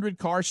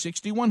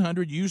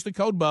 1-800-CAR-6100, use the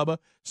code BUBBA,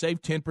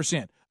 save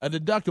 10%. A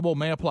deductible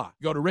may apply.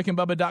 Go to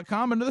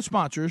rickandbubba.com under the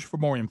sponsors for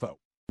more info.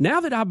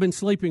 Now that I've been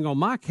sleeping on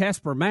my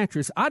Casper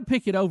mattress, I'd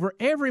pick it over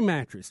every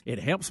mattress. It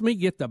helps me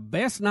get the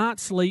best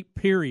night's sleep,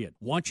 period.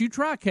 Once you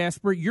try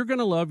Casper, you're going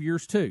to love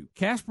yours too.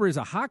 Casper is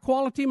a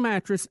high-quality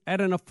mattress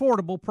at an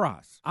affordable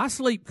price. I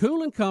sleep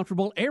cool and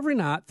comfortable every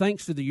night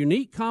thanks to the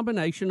unique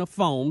combination of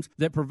foams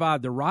that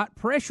provide the right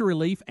pressure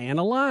relief and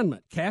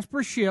alignment.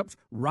 Casper ships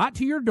right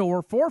to your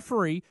door for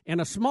free in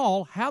a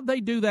small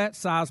how'd-they-do-that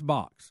size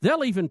box.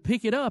 They'll even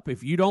pick it up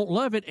if you don't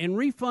love it and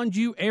refund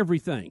you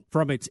everything.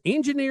 From its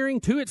engineering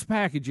to its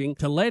packaging,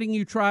 to letting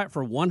you try it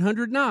for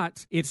 100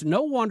 nights, it's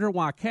no wonder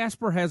why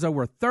Casper has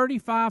over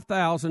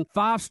 35,000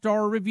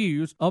 five-star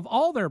reviews of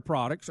all their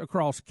products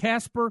across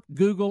Casper,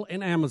 Google,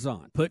 and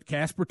Amazon. Put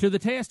Casper to the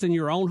test in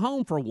your own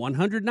home for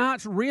 100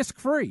 nights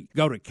risk-free.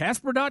 Go to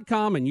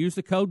Casper.com and use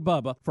the code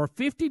BUBBA for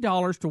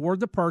 $50 toward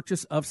the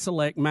purchase of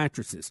select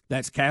mattresses.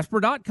 That's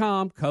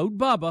Casper.com, code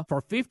BUBBA for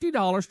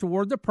 $50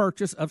 toward the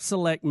purchase of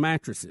select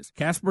mattresses.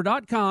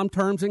 Casper.com,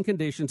 terms and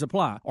conditions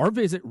apply. Or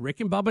visit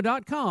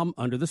rickandbubba.com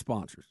under the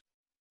sponsors.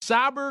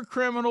 Cyber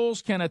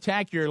criminals can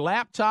attack your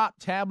laptop,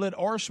 tablet,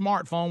 or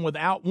smartphone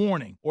without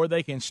warning, or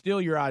they can steal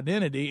your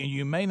identity, and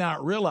you may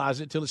not realize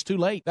it till it's too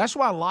late. That's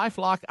why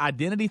LifeLock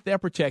Identity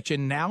Theft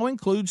Protection now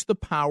includes the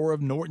power of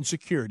Norton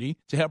Security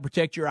to help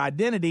protect your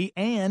identity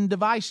and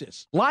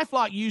devices.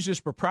 LifeLock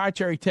uses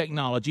proprietary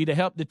technology to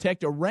help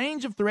detect a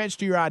range of threats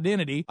to your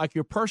identity, like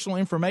your personal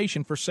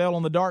information for sale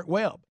on the dark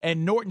web.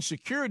 And Norton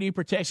Security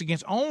protects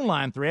against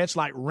online threats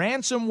like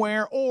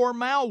ransomware or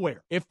malware.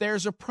 If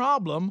there's a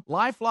problem,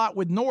 LifeLock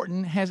with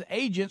Norton has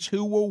agents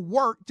who will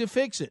work to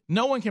fix it.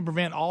 No one can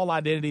prevent all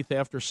identity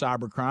theft or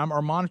cybercrime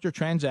or monitor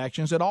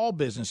transactions at all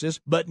businesses,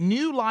 but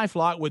new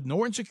LifeLock with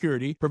Norton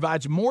Security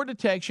provides more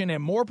detection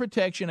and more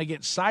protection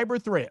against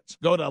cyber threats.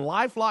 Go to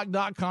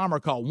LifeLock.com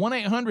or call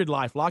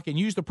 1-800-LifeLock and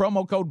use the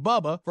promo code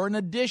BUBBA for an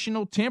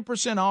additional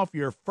 10% off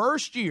your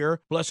first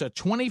year plus a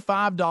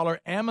 $25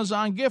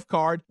 Amazon gift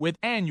card with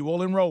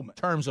annual enrollment.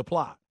 Terms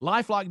apply.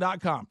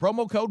 LifeLock.com,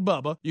 promo code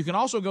BUBBA. You can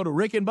also go to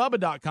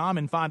rickandbubba.com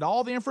and find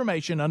all the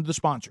information under the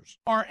sponsors.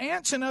 Are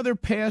ants and other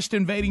pests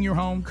invading your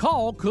home?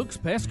 Call Cook's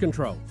Pest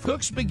Control.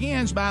 Cook's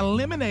begins by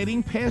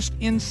eliminating pests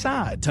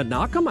inside. To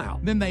knock them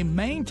out. Then they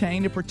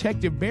maintain a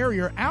protective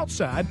barrier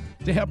outside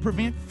to help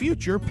prevent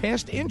future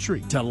pest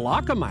entry. To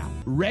lock them out.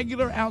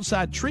 Regular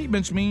outside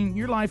treatments mean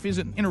your life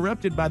isn't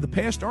interrupted by the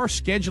pest or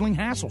scheduling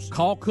hassles.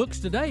 Call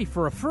Cook's today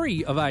for a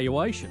free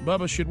evaluation.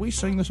 Bubba, should we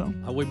sing the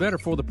song? We better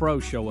for the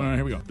pros show up. All right,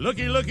 here we go.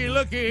 Looky, looky,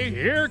 looky.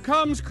 Here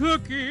comes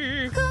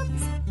Cookie.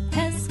 Cook's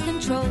Pest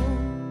Control.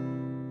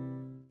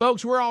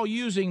 Folks, we're all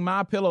using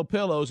MyPillow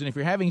pillows, and if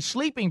you're having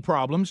sleeping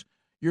problems,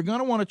 you're going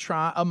to want to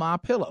try a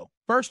MyPillow.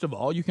 First of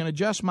all, you can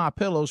adjust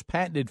MyPillow's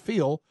patented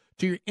feel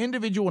to your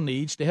individual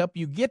needs to help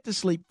you get to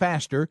sleep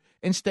faster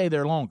and stay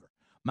there longer.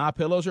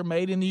 MyPillows are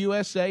made in the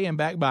USA and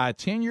backed by a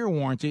 10-year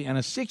warranty and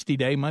a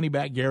 60-day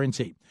money-back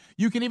guarantee.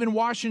 You can even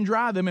wash and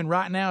dry them, and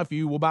right now, if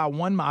you will buy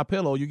one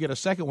MyPillow, you get a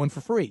second one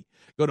for free.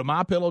 Go to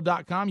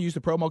MyPillow.com, use the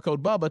promo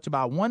code BUBBA to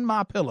buy one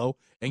MyPillow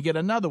and get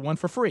another one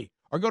for free.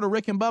 Or go to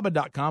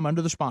rickandbubba.com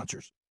under the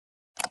sponsors.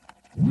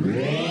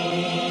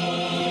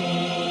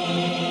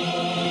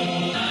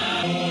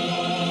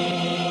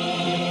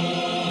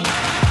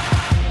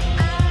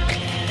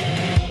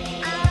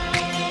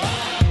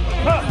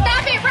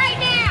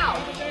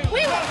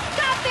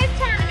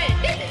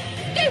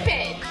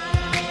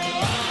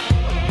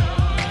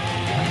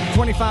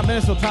 25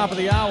 minutes till top of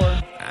the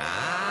hour.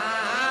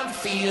 I'm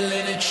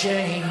feeling a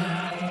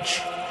change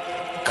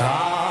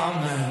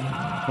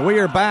coming. We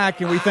are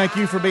back, and we thank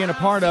you for being a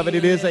part of it.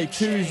 It is a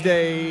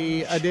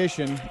Tuesday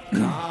edition.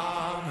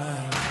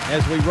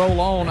 As we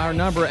roll on, our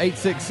number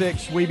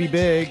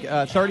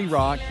 866-WE-BE-BIG. 30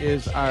 Rock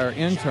is our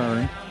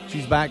intern.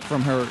 She's back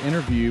from her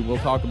interview. We'll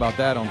talk about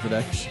that on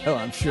today's show,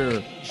 I'm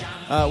sure.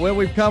 Well,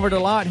 we've covered a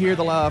lot here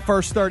the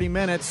first 30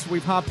 minutes.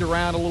 We've hopped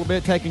around a little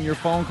bit, taking your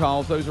phone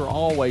calls. Those are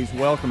always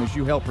welcome as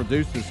you help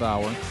produce this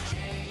hour.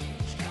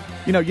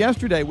 You know,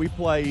 yesterday we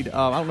played,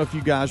 I don't know if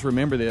you guys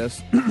remember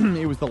this,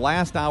 it was the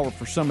last hour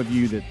for some of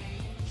you that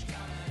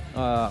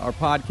are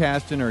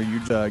podcasting or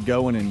you're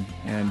going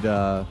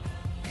and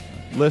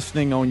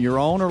listening on your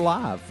own or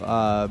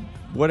live.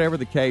 Whatever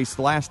the case,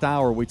 the last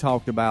hour we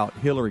talked about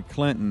Hillary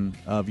Clinton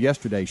of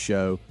yesterday's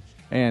show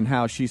and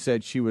how she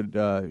said she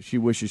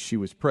wishes she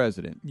was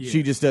president. Yes.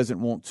 She just doesn't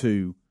want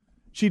to.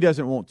 She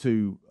doesn't want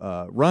to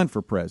run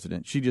for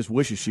president. She just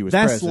wishes she was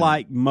president. That's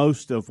like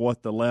most of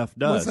what the left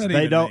does.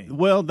 They don't mean?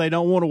 Well, they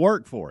don't want to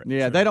work for it.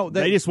 Yeah, they don't.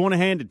 They just want to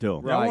hand it to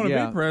them. Right, I want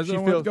to be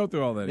president. I want to go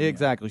through all that.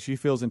 Exactly. She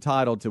feels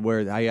entitled to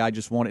where, hey, I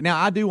just want it. Now,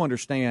 I do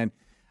understand.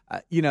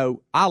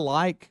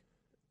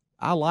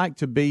 I like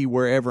to be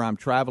wherever I'm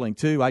traveling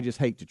to. I just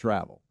hate to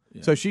travel.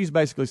 Yeah. So she's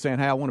basically saying,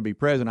 hey, I want to be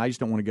president. I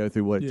just don't want to go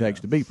through what it takes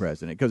to be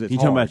president because it's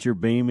hard. Talking about your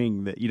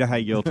beaming? You know how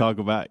you'll talk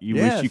about you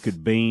wish you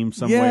could beam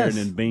somewhere and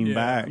then beam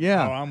back?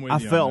 Yeah. Oh, I'm with I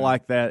you felt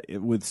like that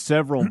with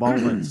several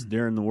moments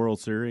during the World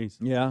Series.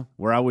 Yeah.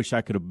 Where I wish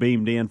I could have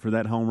beamed in for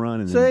that home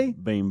run and then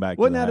beamed back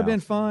Wouldn't to the that have house. been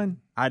fun?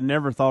 I'd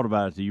never thought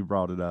about it until you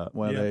brought it up.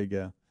 Well, there you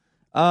go.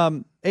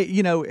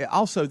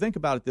 Also think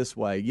about it this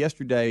way.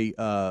 Yesterday,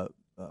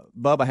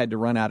 Bubba had to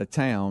run out of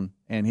town,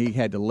 and he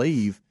had to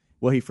leave.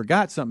 Well, he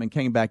forgot something and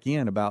came back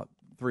in about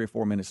 3 or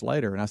 4 minutes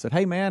later. And I said,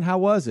 hey, man, how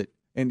was it?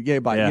 And we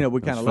kind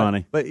of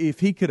funny. But if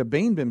he could have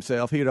beamed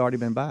himself, he had already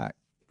been back.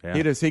 Yeah.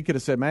 He could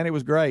have said, man, it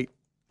was great.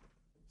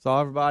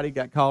 Saw everybody,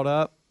 got caught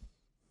up.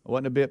 I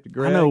wasn't a bit to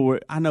Greg.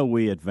 I know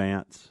we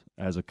advance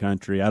as a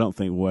country. I don't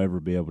think we'll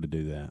ever be able to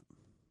do that.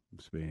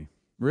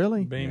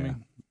 Really? Beaming?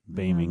 Yeah.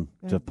 Beaming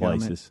to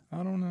places.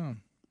 I don't know.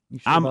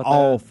 I'm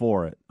all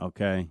for it,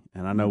 okay?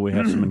 And I know we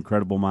have some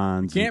incredible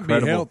minds. Can't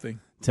be healthy.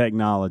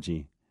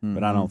 Technology,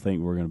 but I don't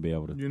think we're going to be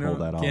able to pull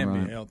that off.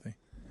 Can't be healthy.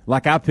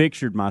 Like I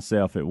pictured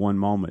myself at one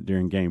moment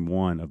during Game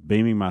 1 of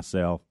beaming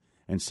myself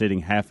and sitting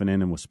half an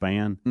inning with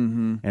Span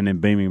and then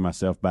beaming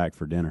myself back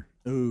for dinner.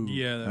 Ooh,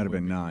 yeah, that'd have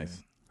been nice.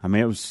 Good. I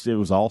mean, it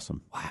was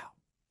awesome.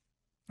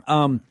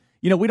 Wow.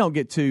 We don't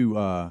get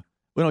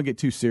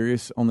too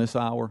serious on this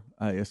hour.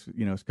 It's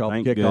called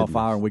the Kickoff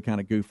Hour, and we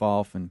kind of goof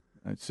off and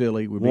it's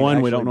silly. We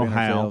don't know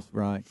how.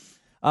 Right.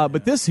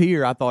 But this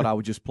here, I thought I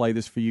would just play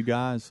this for you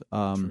guys.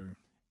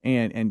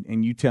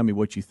 And you tell me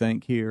what you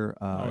think here.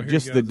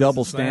 Just the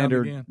double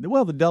standard.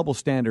 Well, the double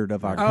standard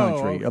of our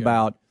country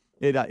about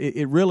it.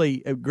 It really,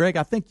 Greg,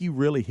 I think you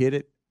really hit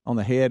it on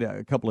the head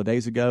a couple of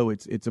days ago.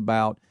 It's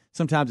about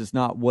sometimes it's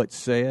not what's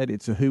said,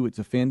 it's who it's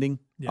offending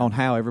on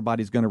how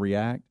everybody's going to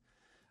react.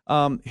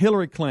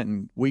 Hillary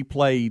Clinton, we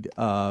played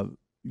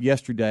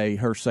yesterday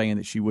her saying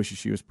that she wishes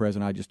she was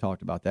president. I just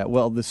talked about that.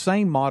 Well, the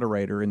same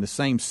moderator in the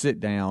same sit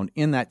down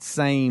in that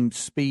same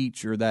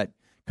speech or that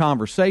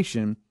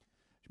conversation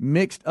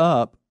mixed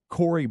up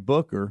Cory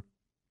Booker.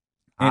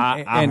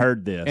 I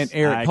heard this. And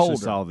Eric Holder. I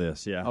actually saw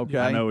this, yeah. Okay.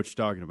 I know what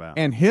you're talking about.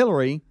 And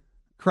Hillary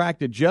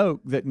cracked a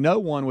joke that no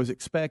one was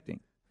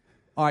expecting.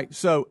 All right,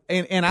 so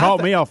and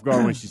caught me off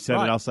guard when she said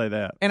it. I'll say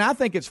that. And I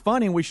think it's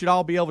funny, and we should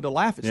all be able to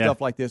laugh at stuff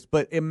like this.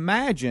 But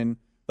imagine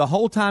the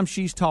whole time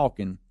she's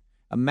talking,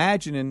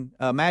 imagine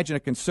a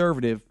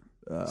conservative,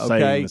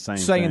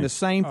 saying the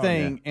same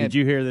thing. And, did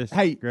you hear this?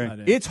 Hey,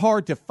 it's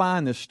hard to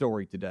find this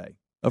story today.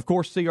 Of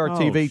course,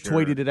 CRTV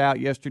tweeted it out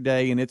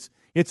yesterday, and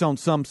it's on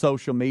some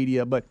social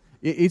media, but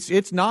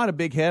it's not a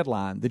big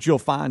headline that you'll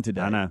find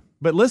today. I know.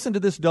 But listen to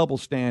this double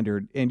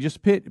standard, and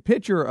just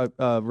picture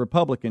a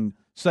Republican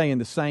saying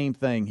the same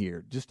thing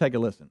here. Just take a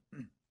listen.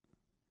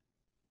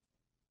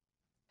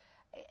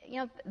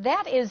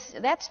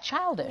 That's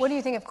childish. What do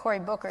you think of Cory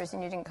Booker's?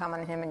 And you didn't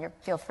comment on him, and you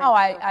feel free. Oh,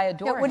 I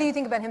adore him. What do you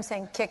think about him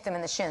saying kick them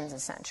in the shins,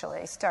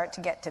 essentially? Start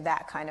to get to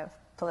that kind of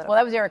political. Well,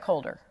 that was Eric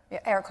Holder. Yeah,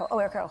 Eric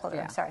Holder.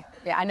 Yeah. I'm sorry.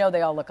 Yeah, I know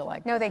they all look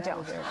alike. No, they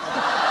don't.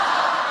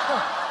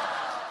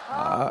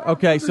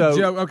 Okay,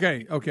 so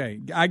okay.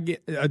 I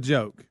get a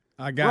joke.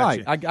 I got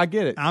you. I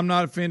get it. I'm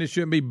not offended.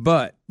 Shouldn't be.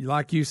 But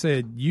like you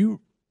said,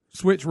 you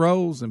switch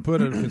roles and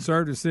put a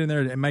conservative sitting there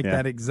and make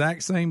that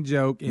exact same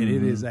joke, and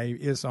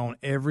it's on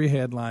every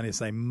headline.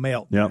 It's a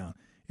meltdown. Yep.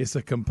 It's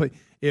a complete.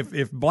 If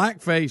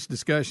blackface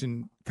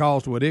discussion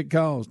caused what it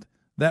caused,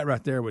 that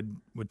right there would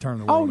turn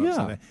the world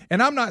upside down.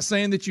 And I'm not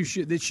saying that she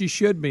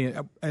should be.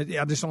 I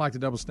just don't like the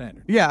double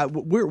standard. Yeah,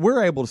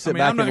 we're able to sit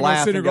back and laugh. I'm not going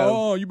to sit there and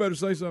go, "Oh, you better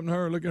say something to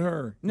her. Look at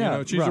her.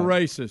 No, she's a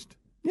racist."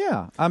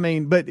 Yeah, I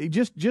mean, but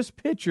just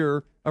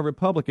picture a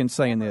Republican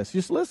saying this.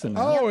 Just listen.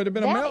 Oh, it'd have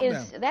been a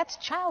meltdown. That's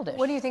childish.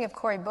 What do you think of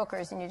Cory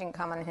Booker's? And you didn't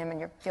comment on him, and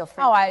you feel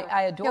free. Oh,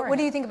 I adore him. What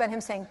do you think about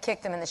him saying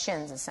kick them in the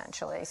shins,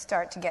 essentially?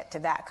 Start to get to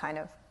that kind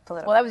of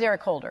political. Well, that was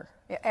Eric Holder.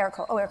 Yeah, Yeah, Eric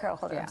Holder.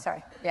 Yeah. I'm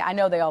sorry. Yeah, I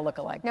know they all look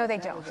alike. No, they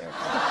don't. See,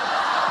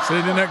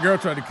 then that girl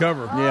tried to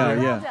cover.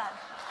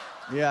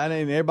 Yeah, and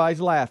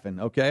everybody's laughing.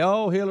 Okay.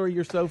 Oh, Hillary,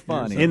 you're so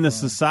funny. In the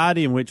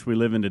society in which we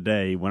live in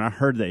today, when I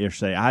heard that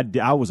yesterday,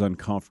 I was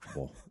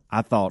uncomfortable.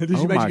 I thought,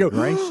 oh my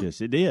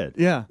gracious, it did.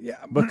 Yeah.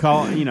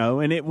 Because,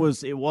 and it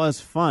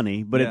was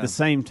funny, but at the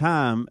same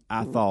time,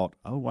 I thought,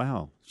 oh,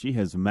 wow, she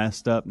has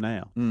messed up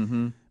now.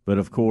 Mm-hmm. But,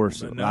 of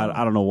course,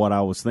 I don't know what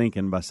I was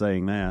thinking by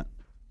saying that.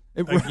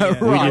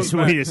 Right.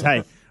 We just,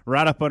 hey,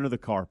 right up under the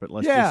carpet.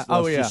 Let's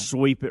just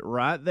sweep it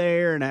right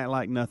there and act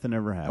like nothing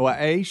ever happened. Well,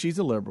 A, she's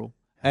a liberal.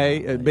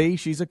 B,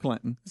 she's a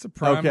Clinton. It's a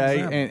prime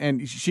example.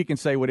 And she can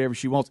say whatever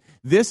she wants.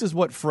 This is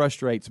what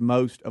frustrates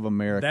most of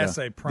America. That's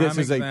a prime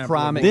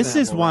example. This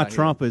is why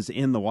Trump is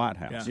in the White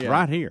House,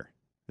 right here.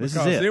 This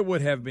because is it. It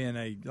would have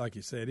been like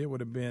you said, it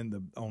would have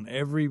been on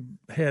every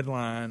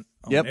headline,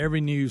 on every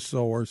news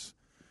source,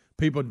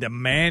 people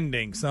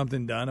demanding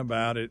something done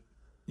about it.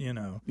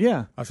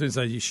 Yeah. I was going to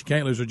say she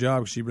can't lose her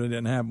job because she really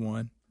didn't have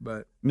one,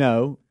 but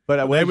no.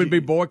 But they would be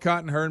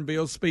boycotting her and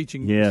Bill's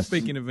speaking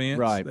events.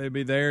 Right. They'd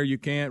be there. You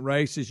can't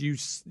racist.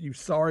 You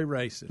sorry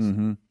racist.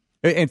 Mm-hmm.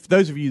 And for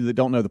those of you that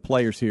don't know the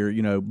players here,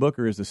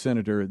 Booker is the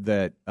senator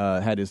that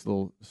had his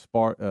little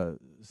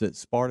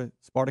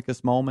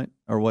Spartacus moment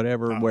or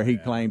whatever, where he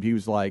claimed he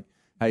was like,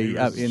 hey,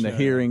 in the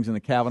hearings and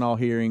the Kavanaugh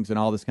hearings and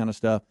all this kind of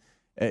stuff.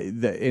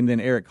 And then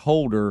Eric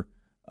Holder,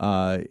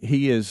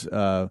 he is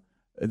the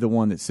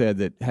one that said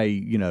that, hey,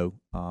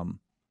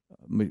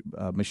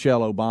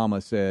 Michelle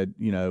Obama said,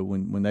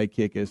 when they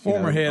kick us,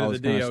 former head all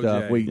of this the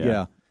kind DOJ, of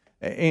stuff.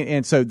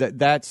 And so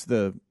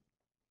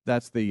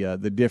that's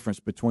the difference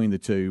between the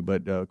two.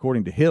 But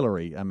according to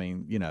Hillary, I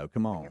mean,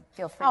 come on.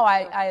 Feel free. Oh,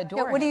 I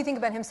adore him. What do you think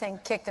about him saying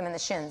kick them in the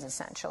shins,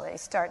 essentially?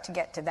 Start to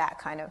get to that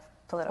kind of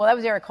political. Well, that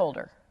was Eric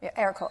Holder. Yeah,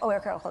 Eric Holder.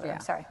 Yeah.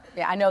 I'm sorry.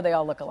 Yeah, I know they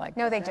all look alike.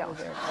 No, they don't.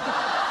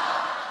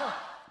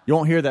 You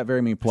won't hear that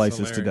very many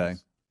places today.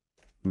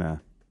 No.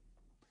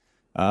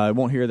 I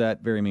won't hear that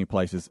very many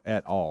places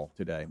at all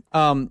today.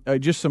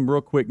 Just some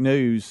real quick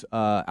news.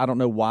 I don't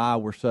know why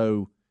we're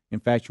so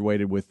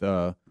infatuated with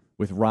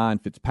Ryan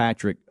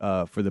Fitzpatrick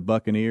for the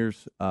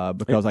Buccaneers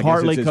because I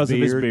partly guess because of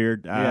his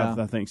beard. Yeah.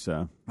 I think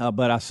so.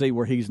 But I see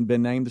where he's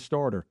been named the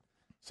starter.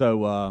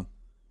 So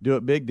Do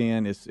It Big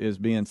Den is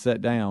being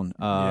set down.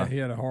 He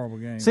had a horrible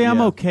game. See,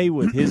 I'm okay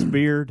with his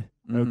beard,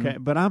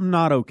 but I'm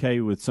not okay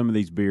with some of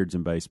these beards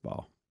in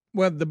baseball.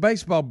 Well, the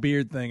baseball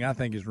beard thing, I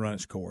think, has run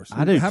its course.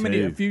 I do,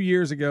 A few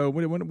years ago,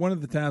 one of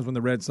the times when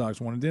the Red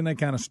Sox won, didn't they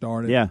kind of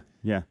start it?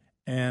 Yeah.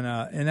 And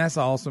that's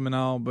awesome and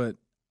all, but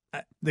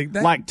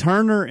like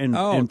Turner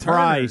and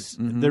Price,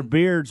 their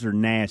beards are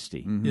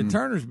nasty. Yeah,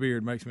 Turner's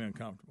beard makes me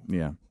uncomfortable.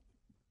 Yeah.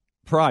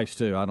 Price,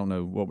 too. I don't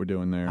know what we're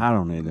doing there. I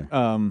don't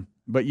either.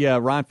 But, yeah,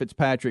 Ryan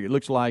Fitzpatrick, it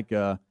looks like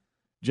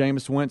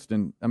Jameis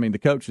Winston, the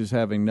coach is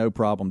having no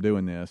problem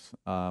doing this.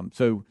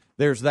 So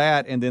there's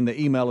that, and then the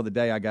email of the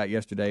day I got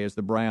yesterday is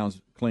the Browns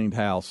cleaned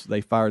house.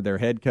 They fired their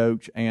head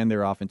coach and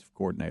their offensive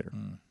coordinator.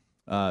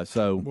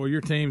 Well,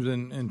 your team's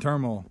in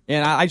turmoil.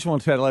 And I just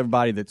want to tell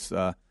everybody that's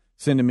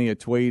sending me a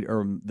tweet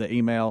or the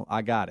email,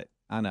 I got it.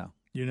 I know.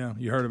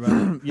 You heard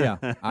about it?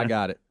 Yeah, I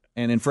got it.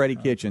 And then Freddie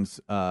Kitchens.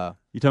 You talking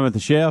about the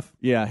chef?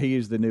 Yeah, he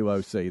is the new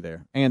OC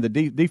there. And the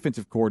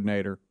defensive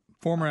coordinator.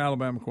 Former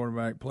Alabama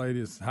quarterback, played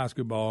his high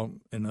school ball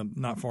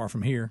not far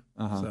from here.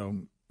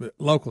 So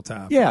local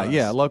tie.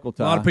 Yeah, local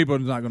tie. A lot of people are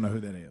not going to know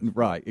who that is.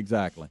 Right,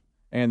 exactly.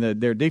 And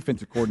their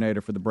defensive coordinator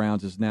for the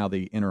Browns is now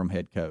the interim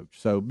head coach.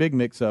 So big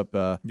mix-up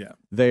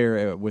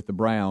there with the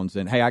Browns.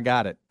 And, hey, I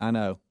got it. I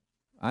know.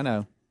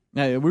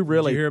 Now, we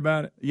really – Did you hear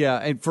about it? Yeah,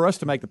 and for us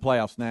to make the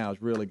playoffs now is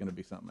really going to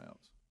be something else.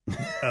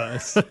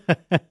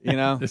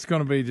 It's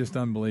going to be just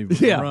unbelievable.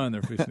 Yeah. The run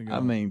they're fixing to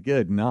go.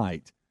 Good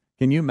night.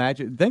 Can you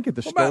imagine? Think of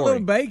the story. What about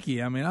Little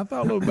Bakey? I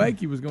thought Little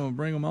Bakey was going to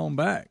bring them on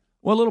back.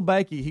 Well, Little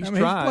Bakey, he's trying.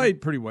 He's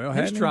played pretty well.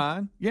 He's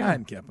trying. Yeah, I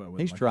hadn't kept up with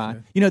him. He's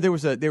trying. There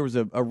was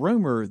a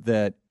rumor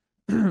that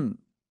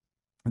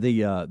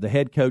the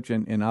head coach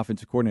and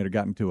offensive coordinator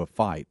got into a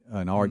fight,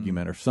 an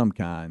argument or some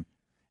kind,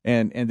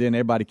 and then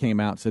everybody came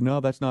out and said,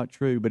 no, that's not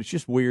true. But it's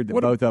just weird that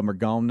both of them are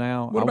gone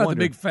now. What about the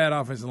big fat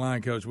offensive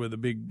line coach with the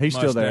big He's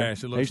mustache? still there.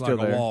 It looks like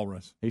a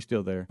walrus. He's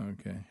still there.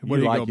 Okay. What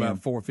do you go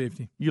about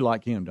 450? You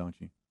like him, don't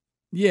you?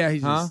 Yeah,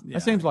 he's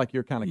That seems like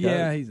your kind of guy.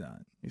 Yeah, he's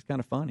on. He's kind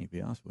of funny, to be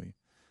honest with you.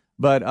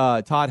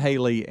 But Todd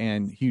Haley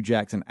and Hugh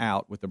Jackson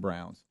out with the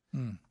Browns.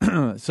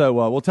 So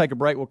we'll take a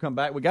break. We'll come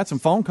back. We got some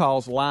phone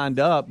calls lined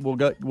up. We'll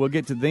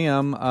get to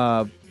them.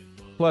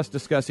 Plus,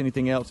 discuss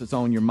anything else that's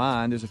on your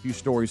mind. There's a few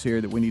stories here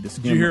that we need to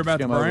skim. Did you hear about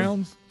the over.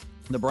 Browns?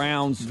 The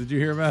Browns. Did you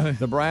hear about it?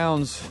 The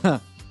Browns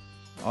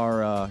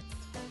are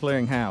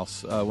clearing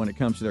house when it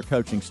comes to their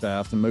coaching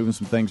staff and moving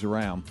some things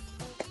around.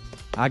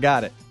 I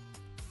got it.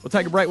 We'll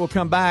take a break. We'll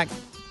come back.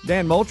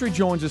 Dan Moultrie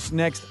joins us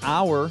next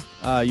hour.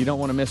 You don't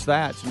want to miss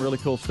that. Some really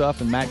cool stuff.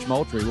 And Match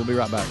Moultrie. We'll be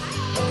right back.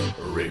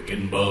 Rick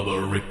and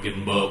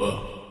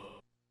Bubba.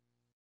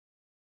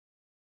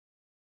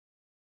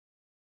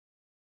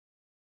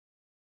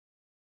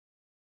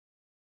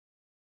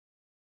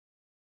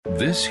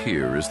 This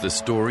here is the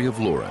story of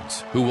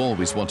Lawrence, who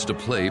always wanted to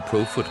play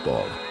pro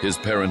football. His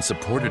parents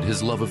supported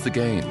his love of the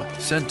game,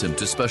 sent him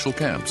to special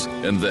camps,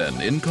 and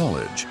then in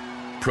college,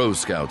 pro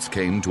scouts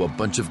came to a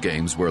bunch of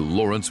games where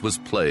Lawrence was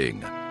playing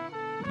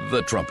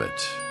the trumpet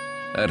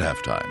at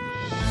halftime.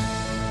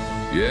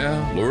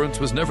 Yeah, Lawrence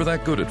was never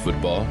that good at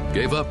football,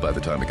 gave up by the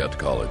time he got to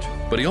college.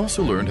 But he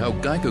also learned how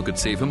Geico could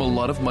save him a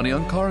lot of money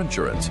on car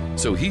insurance,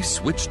 so he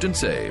switched and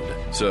saved.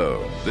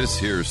 So, this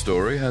here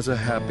story has a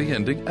happy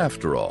ending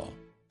after all.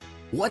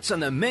 What's on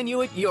the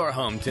menu at your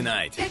home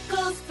tonight?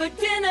 Pickles for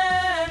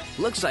dinner.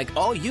 Looks like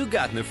all you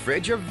got in the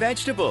fridge are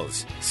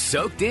vegetables,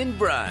 soaked in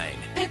brine.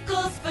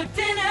 Pickles for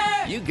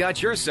dinner. You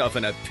got yourself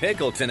in a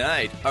pickle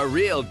tonight. A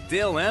real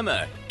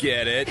dilemma.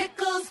 Get it?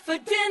 Pickles for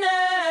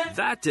dinner.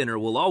 That dinner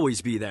will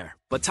always be there.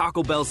 But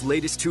Taco Bell's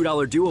latest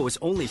 $2 duo is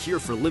only here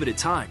for a limited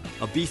time.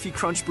 A beefy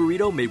crunch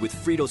burrito made with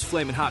Fritos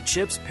Flamin' Hot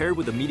chips paired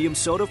with a medium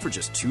soda for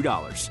just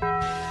 $2.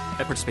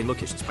 At participating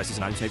locations, prices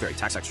and items may vary.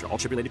 Tax extra. All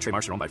chip-related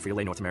trademarks are owned by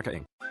Frito-Lay North America,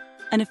 Inc.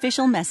 An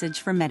official message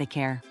from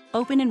Medicare.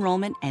 Open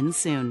enrollment ends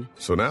soon.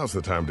 So now's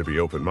the time to be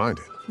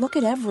open-minded. Look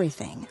at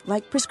everything,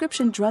 like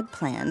prescription drug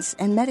plans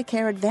and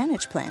Medicare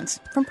Advantage plans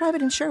from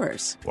private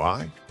insurers.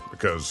 Why?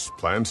 Because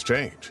plans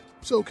change.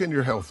 So can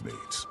your health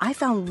needs. I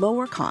found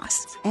lower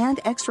costs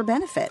and extra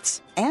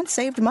benefits and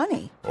saved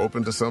money.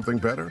 Open to something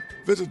better?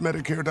 Visit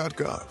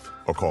Medicare.gov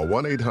or call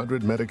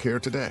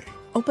 1-800-MEDICARE today.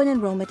 Open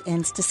enrollment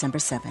ends December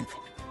 7th.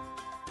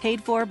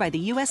 Paid for by the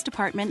U.S.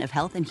 Department of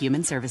Health and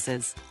Human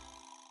Services.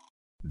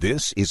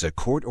 This is a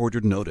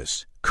court-ordered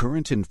notice.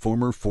 Current and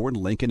former Ford,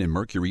 Lincoln, and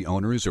Mercury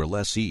owners or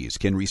lessees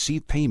can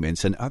receive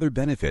payments and other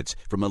benefits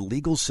from a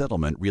legal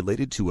settlement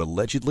related to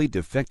allegedly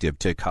defective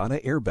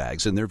Takata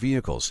airbags in their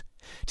vehicles.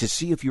 To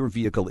see if your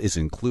vehicle is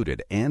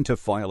included and to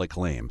file a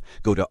claim,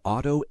 go to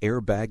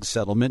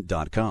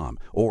autoairbagsettlement.com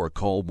or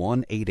call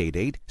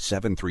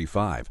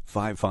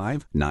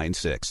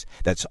 1-888-735-5596.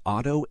 That's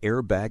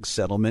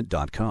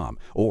autoairbagsettlement.com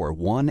or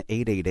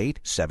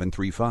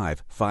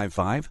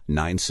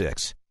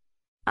 1-888-735-5596.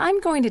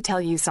 I'm going to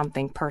tell you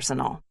something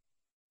personal.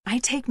 I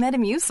take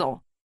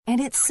Metamucil,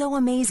 and it's so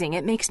amazing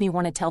it makes me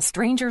want to tell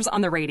strangers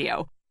on the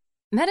radio.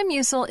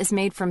 Metamucil is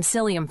made from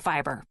psyllium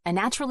fiber, a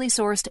naturally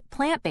sourced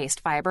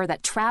plant-based fiber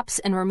that traps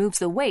and removes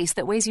the waste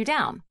that weighs you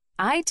down.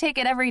 I take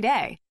it every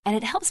day, and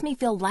it helps me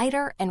feel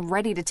lighter and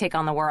ready to take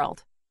on the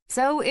world.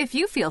 So if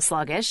you feel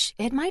sluggish,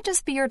 it might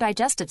just be your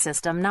digestive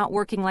system not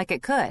working like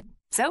it could.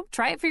 So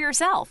try it for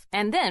yourself,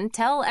 and then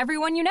tell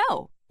everyone you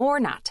know, or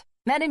not.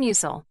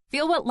 Metamucil.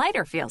 Feel what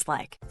lighter feels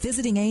like.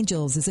 Visiting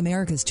Angels is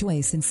America's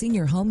choice in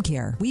senior home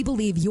care. We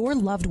believe your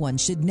loved one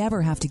should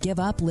never have to give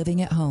up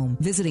living at home.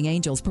 Visiting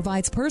Angels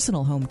provides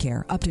personal home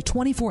care up to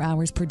 24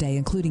 hours per day,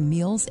 including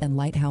meals and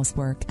light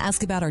housework.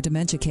 Ask about our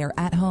dementia care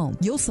at home.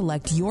 You'll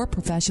select your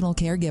professional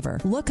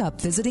caregiver. Look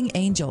up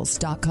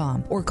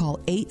visitingangels.com or call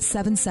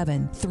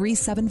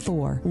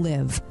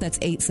 877-374-LIVE. That's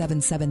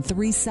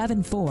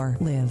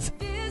 877-374-LIVE.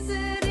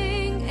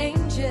 Visiting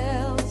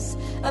Angels,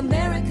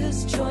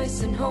 America's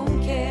choice in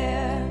home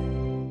care.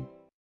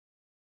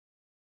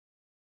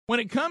 When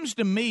it comes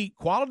to meat,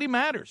 quality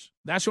matters.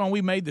 That's why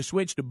we made the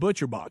switch to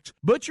ButcherBox.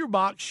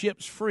 ButcherBox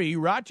ships free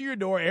right to your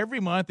door every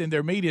month, and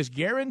their meat is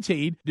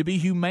guaranteed to be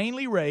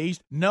humanely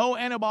raised, no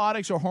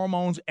antibiotics or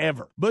hormones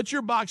ever.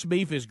 ButcherBox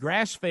beef is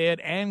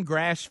grass-fed and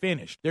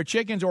grass-finished. Their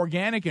chicken's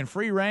organic and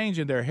free-range,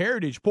 and their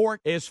heritage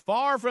pork is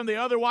far from the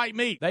other white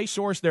meat. They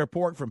source their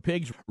pork from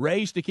pigs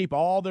raised to keep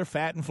all their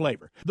fat and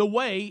flavor the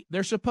way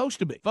they're supposed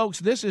to be. Folks,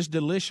 this is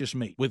delicious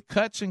meat with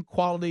cuts and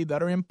quality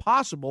that are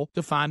impossible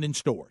to find in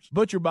stores.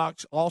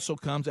 ButcherBox also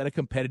comes at a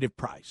competitive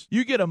price.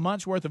 You get a month's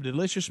worth of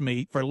delicious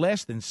meat for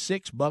less than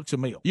 $6 a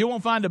meal. You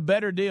won't find a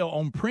better deal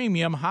on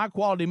premium,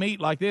 high-quality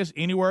meat like this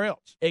anywhere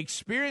else.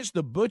 Experience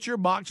the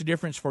ButcherBox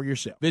difference for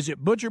yourself.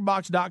 Visit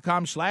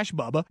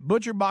ButcherBox.com/Bubba,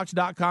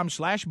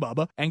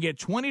 ButcherBox.com/Bubba, and get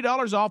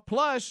 $20 off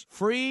plus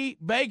free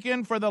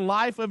bacon for the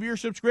life of your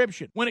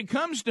subscription. When it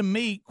comes to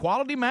meat,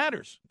 quality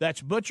matters.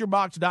 That's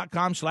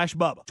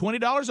ButcherBox.com/Bubba.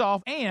 $20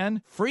 off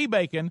and free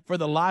bacon for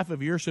the life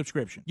of your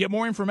subscription. Get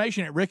more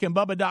information at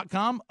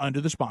RickandBubba.com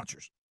under the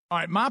sponsors. All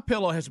right,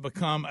 MyPillow has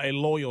become a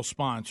loyal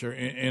sponsor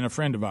and a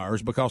friend of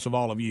ours because of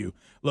all of you.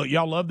 Look,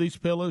 y'all love these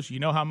pillows. You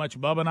know how much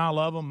Bubba and I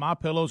love them.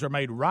 MyPillows are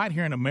made right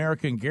here in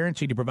America and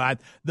guaranteed to provide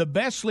the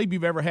best sleep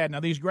you've ever had. Now,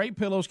 these great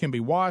pillows can be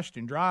washed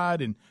and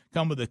dried and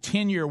come with a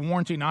 10-year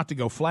warranty not to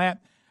go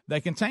flat.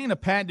 They contain a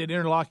patented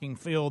interlocking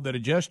field that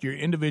adjusts your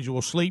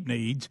individual sleep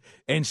needs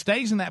and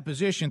stays in that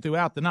position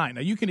throughout the night.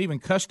 Now, you can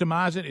even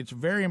customize it. It's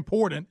very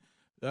important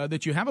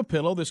that you have a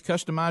pillow that's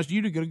customized you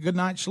to get a good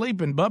night's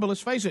sleep. And, Bubba, let's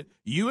face it,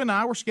 you and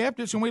I were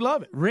skeptics, and we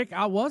love it. Rick,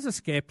 I was a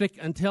skeptic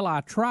until I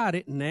tried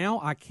it.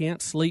 Now I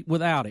can't sleep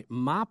without it.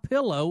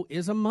 MyPillow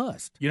is a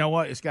must. You know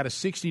what? It's got a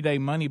 60-day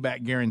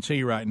money-back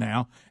guarantee right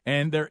now,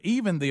 and they're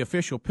even the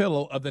official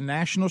pillow of the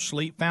National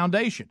Sleep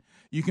Foundation.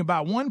 You can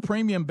buy one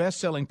premium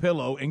best-selling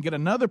pillow and get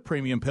another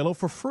premium pillow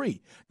for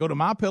free. Go to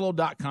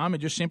MyPillow.com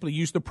and just simply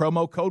use the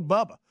promo code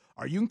BUBBA.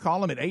 Or you can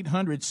call them at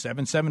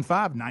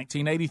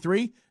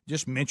 800-775-1983.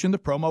 Just mention the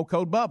promo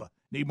code BUBBA.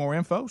 Need more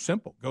info?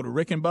 Simple. Go to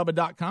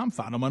rickandbubba.com.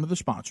 Find them under the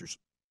sponsors.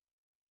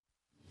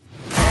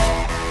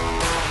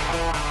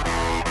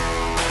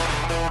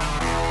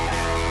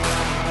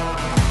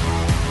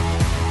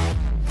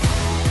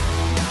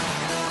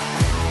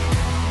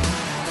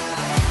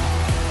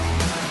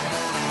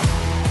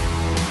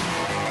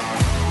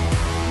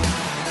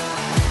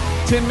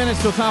 Ten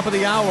minutes till top of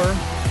the hour.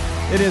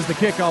 It is the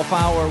kickoff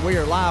hour. We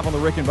are live on the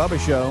Rick and Bubba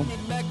Show.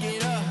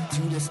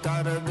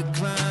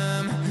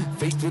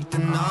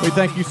 We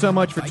thank you so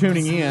much for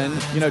tuning in.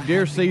 You know,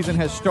 deer season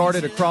has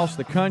started across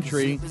the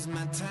country,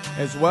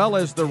 as well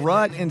as the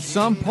rut in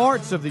some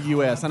parts of the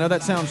U.S. I know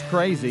that sounds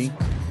crazy,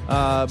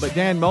 but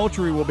Dan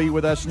Moultrie will be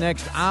with us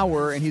next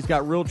hour, and he's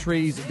got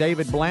Realtree's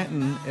David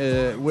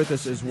Blanton with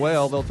us as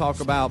well. They'll talk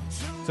about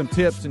some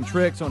tips and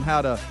tricks on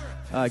how to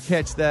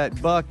catch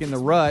that buck in the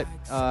rut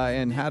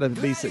and how to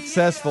be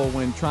successful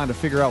when trying to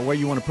figure out where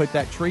you want to put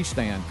that tree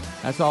stand.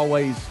 That's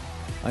always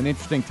an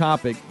interesting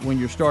topic when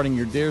you're starting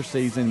your deer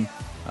season.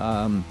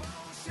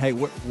 Hey,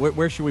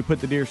 where should we put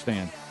the deer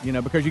stand? You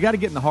know, because you got to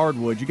get in the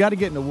hardwoods. You got to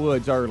get in the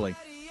woods early.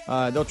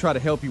 They'll try to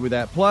help you with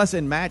that. Plus,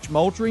 in Match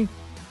Moultrie,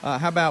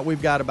 how about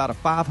we've got about a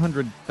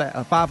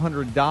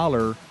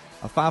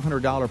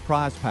 $500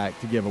 prize pack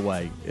to give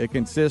away. It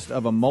consists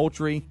of a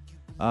Moultrie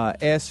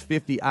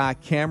S50i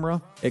camera,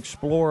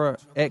 Explorer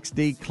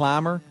XD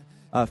climber,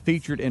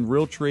 featured in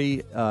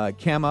Realtree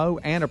camo,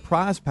 and a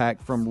prize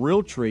pack from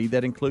Realtree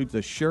that includes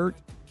a shirt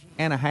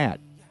and a hat.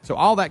 So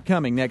all that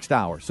coming next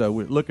hour. So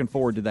we're looking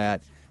forward to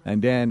that.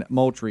 And Dan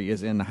Moultrie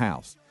is in the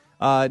house.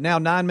 Now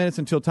 9 minutes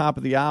until top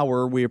of the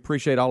hour. We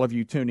appreciate all of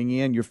you tuning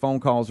in. Your phone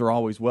calls are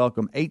always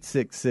welcome.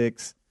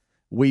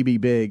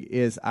 866-WE-BE-BIG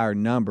is our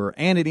number.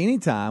 And at any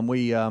time,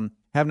 we have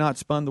not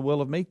spun the wheel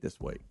of meat this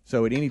week.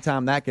 So at any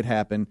time that could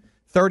happen.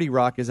 30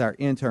 Rock is our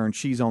intern.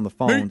 She's on the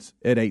phones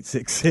at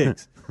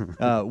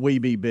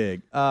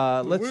 866-WE-BE-BIG.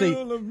 Let's see.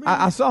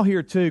 I saw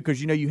here, too, because,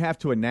 you know, you have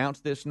to announce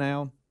this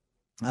now.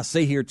 I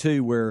see here,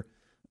 too, where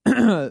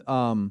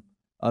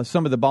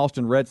some of the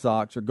Boston Red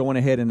Sox are going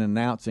ahead and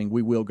announcing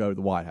we will go to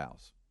the White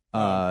House.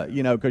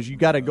 You know, because you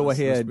got to go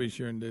ahead. Let's be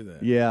sure and do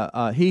that.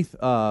 Yeah. Heath,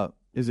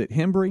 is it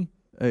Hembry?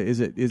 Is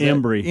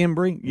Embry?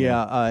 Embry?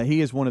 Yeah.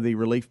 He is one of the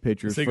relief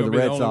pitchers for the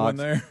Red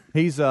Sox.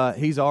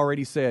 He's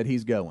already said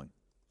he's going.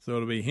 So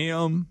it'll be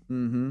him.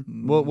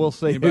 Mm-hmm. We'll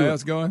see. Anybody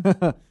else going?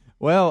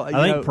 Well,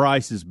 I think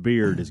Price's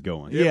beard is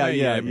going.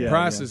 Yeah.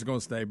 Price is going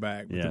to stay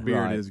back, but the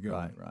beard is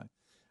going. Right.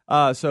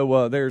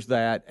 So there's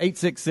that.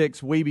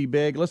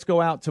 866-WE-BE-BIG. Let's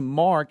go out to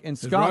Mark in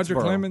Scottsboro. Is Roger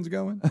Clemens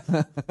going?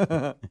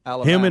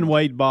 Him and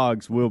Wade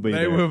Boggs will be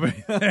there. They will be.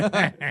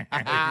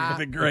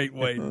 The great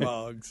Wade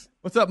Boggs.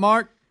 What's up,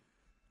 Mark?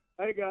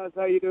 Hey, guys.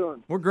 How you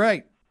doing? We're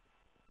great.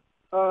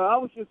 I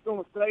was just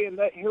going to say in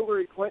that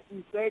Hillary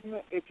Clinton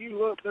segment, if you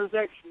look, there's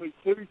actually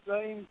two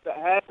things that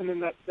happened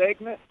in that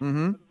segment.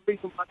 Mm-hmm. The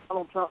reason why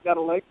Donald Trump got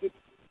elected.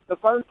 The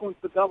first one's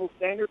the double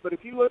standard, but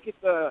if you look at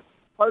the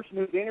person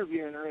who's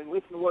interviewing her and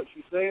listen to what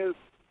she says,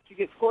 she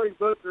gets Cory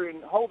Booker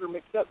and Holder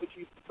mixed up, but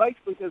she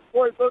basically says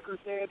Cory Booker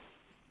said,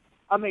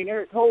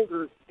 Eric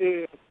Holder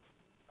is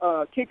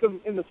kick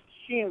him in the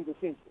shins,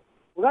 essentially.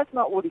 Well, that's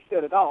not what he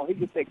said at all. He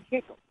just said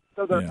kick him.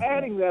 So they're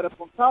adding that up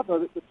on top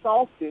of it to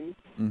soften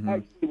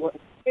actually what he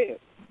said.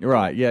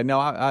 Right. Yeah.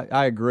 No,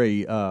 I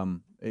agree.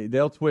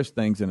 They'll twist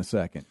things in a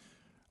second.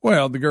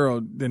 Well, the girl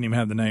didn't even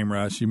have the name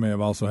right. She may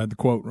have also had the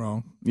quote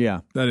wrong.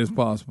 Yeah. That is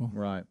possible.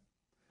 Right.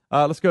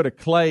 Let's go to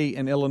Clay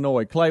in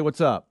Illinois. Clay,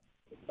 what's up?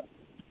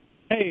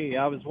 Hey,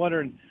 I was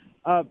wondering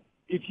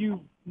if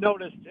you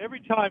noticed every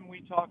time we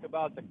talk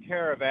about the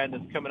caravan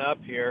that's coming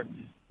up here,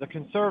 the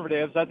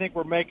conservatives, I think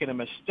we're making a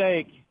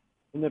mistake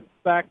in the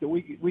fact that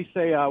we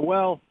say,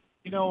 well,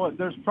 you know,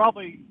 there's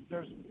probably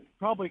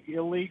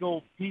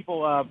illegal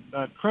people,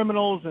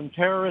 criminals and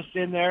terrorists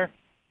in there,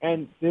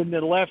 and then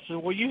the left says,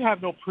 well, you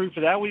have no proof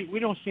of that. We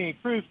don't see any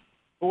proof.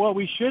 But what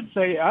we should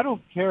say, I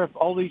don't care if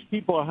all these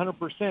people are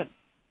 100%,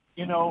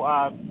 you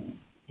know,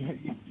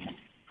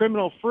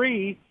 criminal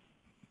free.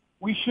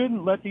 We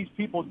shouldn't let these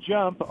people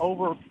jump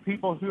over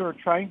people who are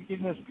trying to get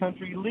in this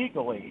country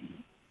legally.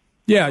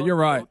 Yeah, you're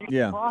right.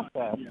 Yeah,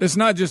 it's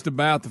not just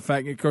about the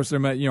fact. Of course, there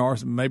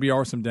maybe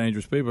are some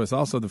dangerous people. It's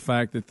also the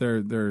fact that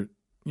they're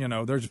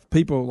there's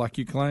people like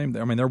you claim.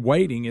 They're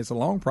waiting. It's a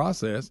long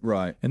process,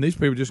 right? And these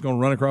people are just going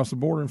to run across the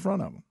border in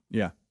front of them.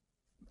 Yeah,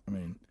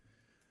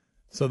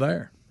 so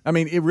there.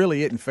 It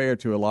really isn't fair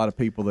to a lot of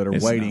people that are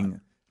waiting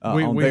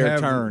on their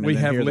turn. We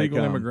have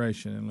legal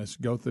immigration, and let's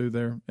go through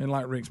there. And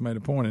like Rick's made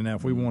a point, and now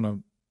if we want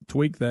to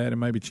tweak that and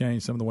maybe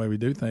change some of the way we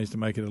do things to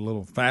make it a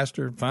little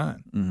faster,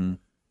 fine. Mm-hmm.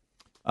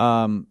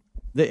 And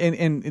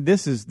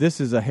this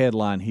is a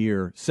headline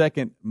here.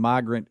 Second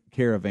migrant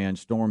caravan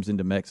storms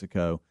into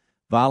Mexico.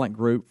 Violent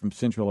group from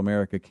Central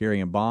America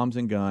carrying bombs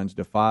and guns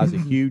defies a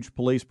huge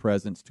police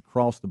presence to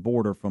cross the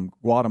border from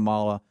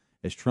Guatemala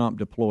as Trump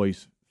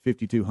deploys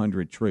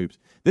 5,200 troops.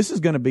 This is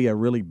going to be a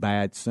really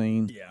bad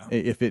scene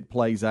if it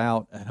plays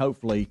out, and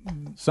hopefully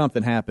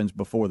something happens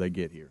before they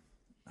get here.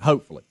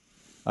 Hopefully.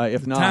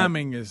 If not,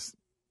 timing is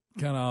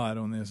Kind of odd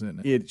on this,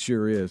 isn't it? It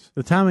sure is.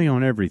 The timing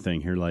on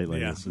everything here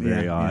lately is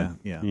very odd.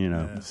 Yeah. You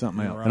know,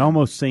 something else. It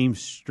almost seems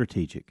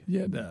strategic.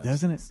 Yeah, it does.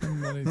 Doesn't it?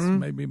 Somebody's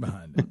maybe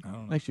behind it. I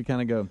don't know. Makes you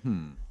kind of go,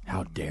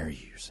 How dare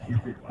you,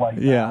 Sam?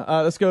 Yeah.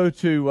 Let's go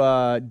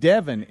to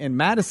Devin in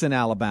Madison,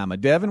 Alabama.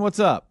 Devin, what's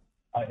up?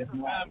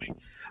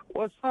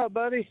 What's up,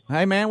 buddy?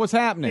 Hey, man, what's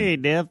happening? Hey,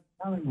 Dev.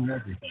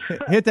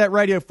 Hit that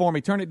radio for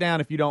me. Turn it down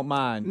if you don't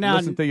mind. Now,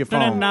 Listen through your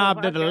turn phone. the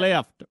knob to the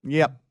left.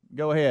 Yep.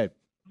 Go ahead.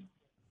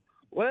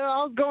 Well,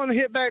 I was going to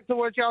hit back to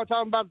what y'all were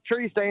talking about, the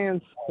tree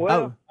stands.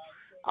 Well,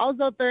 I was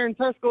up there in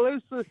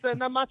Tuscaloosa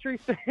setting up my tree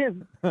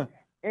stand,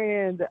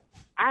 and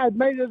I had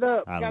made it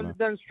up, got it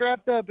done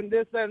strapped up and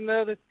this, that, and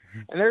the other,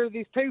 and there were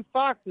these two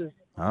foxes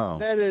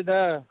that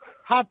had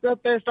hopped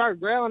up there,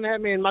 started growling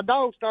at me, and my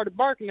dog started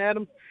barking at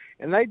them,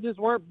 and they just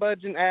weren't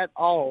budging at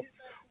all.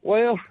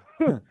 Well,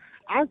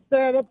 I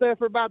sat up there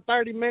for about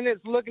 30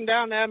 minutes looking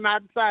down at them. I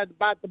decided to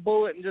bite the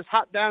bullet and just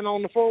hop down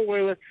on the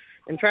four-wheeler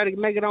and try to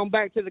make it on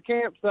back to the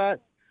campsite.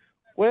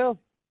 Well,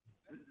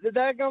 the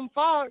daggum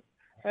fox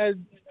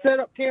had set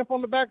up camp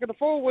on the back of the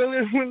four-wheeler,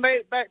 and we made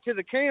it back to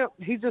the camp.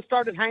 He just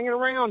started hanging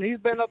around. He's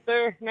been up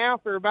there now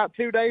for about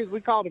 2 days. We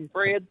called him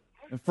Fred.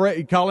 Fred,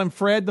 you call him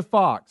Fred the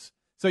Fox.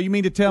 So you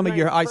mean to tell me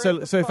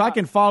so if I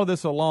can follow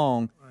this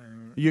along,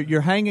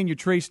 you're hanging your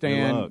tree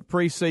stand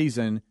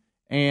preseason,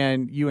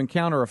 and you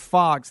encounter a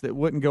fox that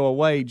wouldn't go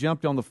away,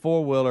 jumped on the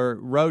four-wheeler,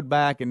 rode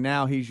back, and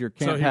now he's your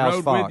camp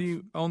house fox. So he rode with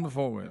you on the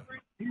four-wheeler?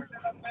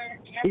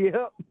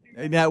 Yep.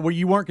 Now,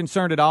 you weren't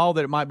concerned at all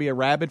that it might be a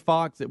rabid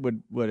fox that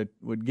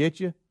would get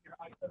you?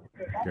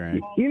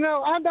 Great. You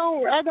know, I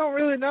don't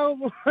really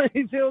know if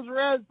it was a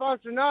rabid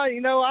fox or not. You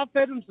know, I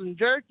fed him some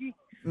jerky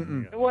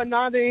and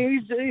whatnot.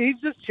 And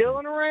he's just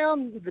chilling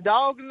around. The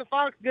dog and the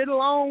fox get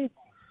along.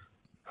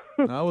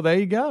 Oh, well, there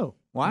you go.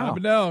 Wow.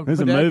 There's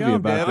a movie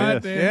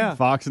about this. Yeah.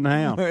 Fox and the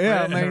Hound.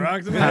 Yeah,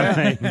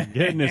 I mean,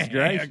 goodness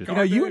gracious. You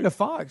know, you and the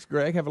fox,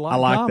 Greg, have a lot I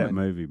in like common. that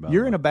movie, by the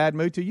You're way. in a bad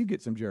mood till you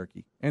get some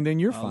jerky, and then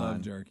you're I fine.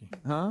 love jerky.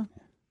 Huh?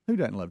 Who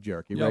doesn't love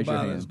jerky? Y'all Raise your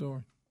buy hand. that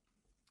store?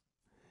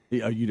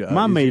 Yeah, you do.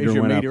 My meter is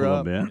your went meter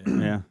up a little bit.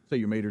 Yeah. So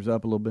your meter's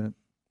up a little bit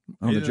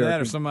on Either the jerky.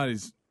 that or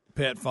somebody's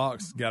pet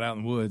fox got out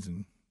in the woods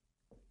and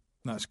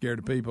not scared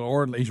of people,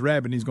 or he's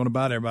rabid and he's going to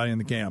bite everybody in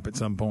the camp at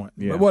some point.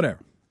 Yeah. But whatever.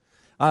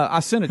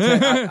 I sent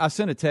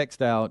a text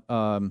out.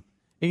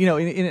 You know,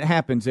 and it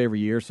happens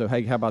every year. So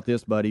hey, how about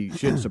this, buddy?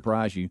 Shouldn't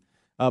surprise you.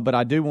 But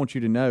I do want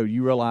you to know.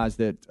 You realize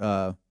that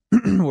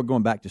we're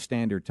going back to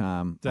standard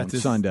time on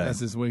Sunday.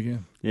 That's this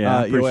weekend. Yeah,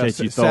 I appreciate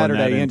you throwing Saturday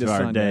that into into our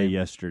Sunday. day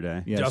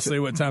yesterday. Yeah, Did y'all see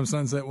what time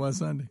sunset was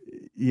Sunday?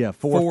 Yeah,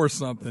 4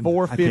 something.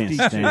 4:50. I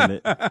can't stand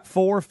it.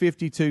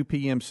 4:52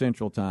 p.m.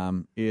 Central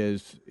Time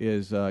is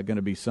going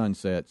to be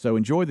sunset. So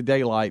enjoy the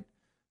daylight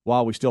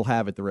while we still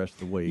have it the rest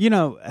of the week. You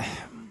know,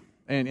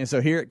 and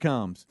so here it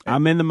comes.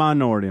 I'm in the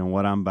minority on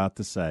what I'm about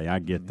to say. I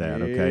get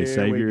that. Okay, Here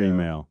save we your go.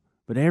 email.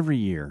 But every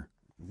year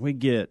we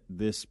get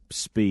this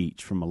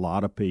speech from a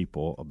lot of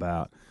people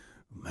about,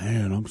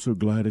 man, I'm so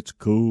glad it's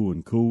cool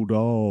and cooled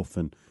off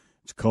and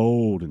it's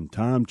cold and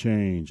time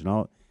change and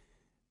all.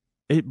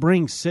 It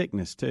brings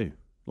sickness too.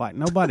 Like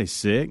nobody's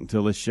sick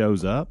until this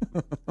shows up.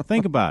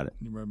 Think about it.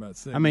 You worry about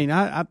sick. I mean,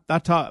 I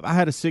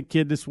had a sick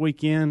kid this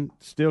weekend,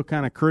 still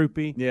kind of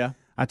croupy. Yeah.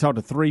 I talked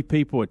to 3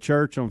 people at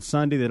church on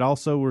Sunday that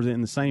also were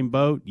in the same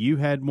boat. You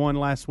had one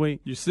last week.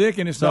 You're sick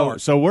and it's dark.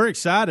 So we're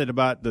excited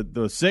about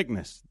the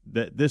sickness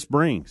that this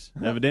brings,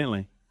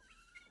 evidently.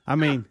 I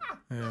mean,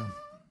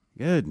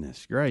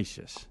 goodness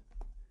gracious.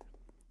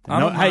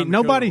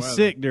 Nobody's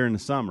sick during the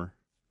summer.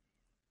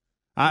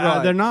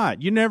 Right. They're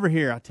not. You never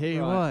hear, I tell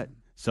you what,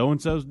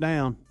 so-and-so's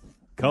down,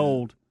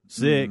 cold,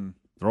 sick,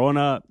 throwing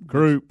up,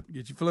 croup.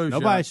 Get your flu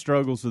Nobody shot.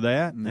 struggles with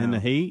that in the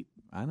heat.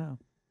 I know.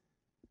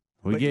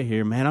 We get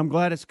here, man. I'm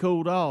glad it's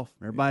cooled off.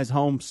 Everybody's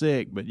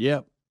homesick, but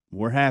yep,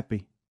 we're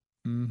happy.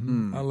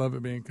 Mm-hmm. I love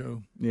it being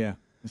cold. Yeah,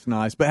 it's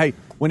nice. But hey,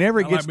 whenever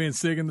it I gets like being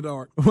sick in the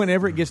dark.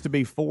 whenever it gets to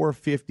be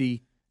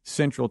 4:50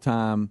 Central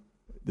Time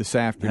this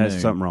afternoon,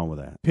 There's something wrong with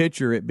that.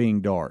 Picture it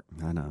being dark.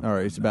 I know. All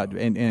right, it's about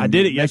and I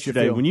did it makes you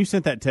yesterday. feel- When you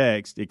sent that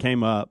text, it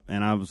came up,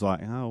 and I was like,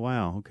 oh,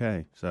 wow,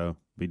 okay. So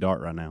be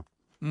dark right now.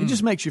 It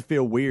just makes you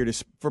feel weird.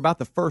 It's for about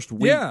the first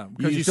week. Yeah,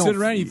 because you just sit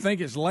don't- around and you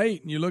think it's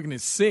late and you're looking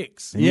at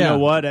 6. And you know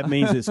what? That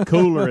means it's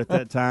cooler at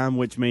that time,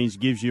 which means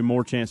gives you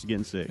more chance of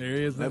getting sick. There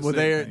is that Well,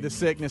 sick thing. the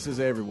sickness is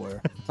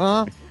everywhere.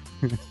 Huh?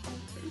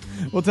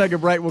 We'll take a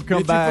break. We'll come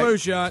Get back. your flu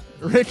shot.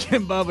 Rick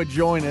and Bubba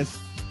join us.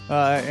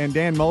 And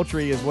Dan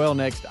Moultrie as well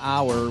next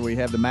hour. We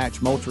have the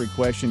Match Moultrie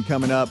question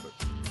coming up.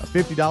 A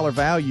 $50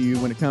 value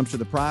when it comes to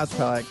the prize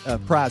pack,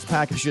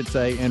 I should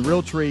say. And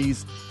Real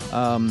Trees,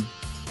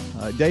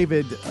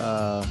 David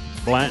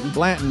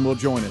Blanton will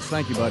join us.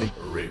 Thank you, buddy.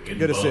 Rick and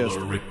Good Bubba, assist.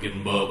 Rick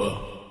and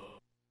Bubba.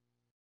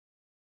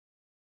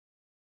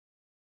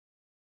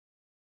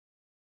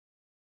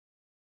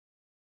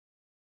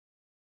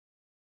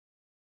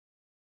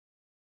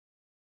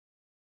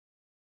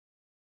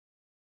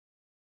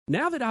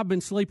 Now that I've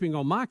been sleeping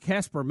on my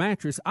Casper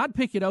mattress, I'd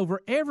pick it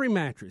over every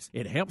mattress.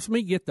 It helps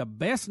me get the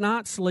best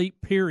night's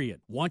sleep,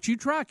 period. Once you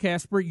try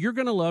Casper, you're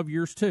going to love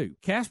yours too.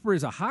 Casper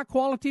is a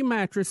high-quality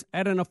mattress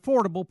at an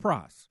affordable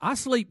price. I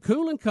sleep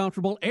cool and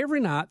comfortable every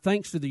night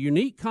thanks to the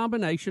unique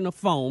combination of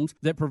foams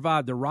that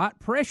provide the right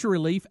pressure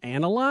relief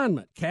and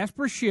alignment.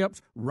 Casper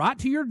ships right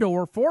to your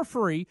door for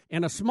free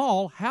in a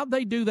small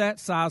how'd-they-do-that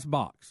size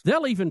box.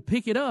 They'll even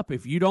pick it up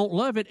if you don't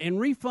love it and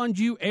refund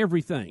you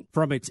everything.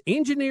 From its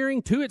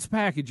engineering to its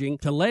packaging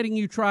to letting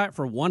you try it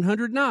for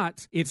 100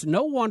 nights, it's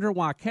no wonder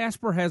why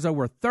Casper has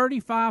over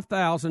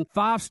 35,000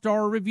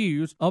 five-star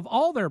reviews of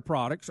all their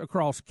products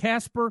across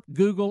Casper,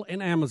 Google,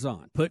 and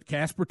Amazon. Put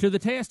Casper to the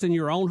test in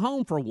your own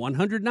home for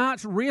 100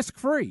 nights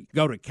risk-free.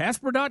 Go to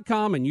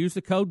Casper.com and use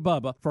the code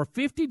BUBBA for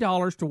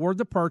 $50 toward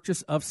the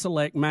purchase of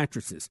select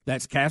mattresses.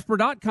 That's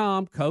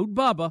Casper.com, code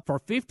BUBBA for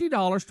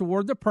 $50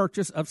 toward the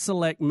purchase of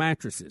select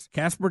mattresses.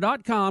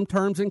 Casper.com,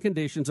 terms and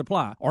conditions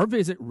apply. Or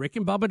visit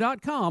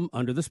rickandbubba.com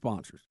under the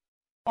sponsors.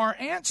 Are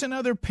ants and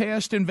other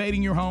pests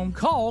invading your home?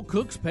 Call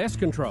Cook's Pest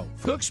Control.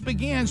 Cook's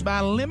begins by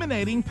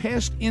eliminating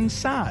pests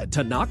inside.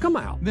 To knock them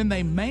out. Then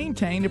they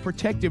maintain a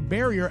protective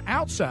barrier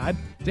outside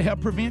to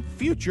help prevent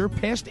future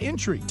pest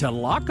entry. To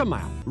lock them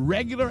out.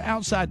 Regular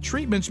outside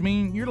treatments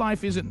mean your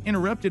life isn't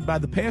interrupted by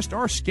the pest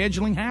or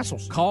scheduling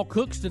hassles. Call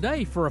Cook's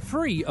today for a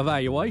free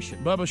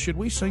evaluation. Bubba, should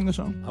we sing the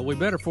song? We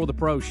better before the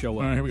pros show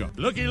up. All right, here we go.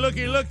 Looky,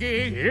 looky,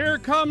 looky. Here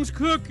comes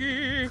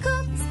Cookie.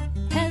 Cook's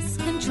Pest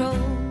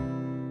Control.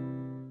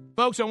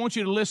 Folks, I want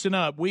you to listen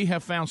up. We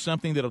have found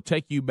something that'll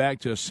take you back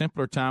to a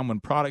simpler time when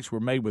products were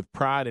made with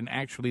pride and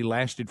actually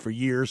lasted for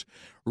years.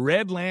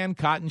 Redland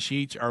cotton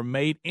sheets are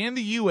made in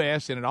the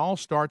U.S., and it all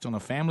starts on a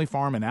family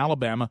farm in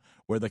Alabama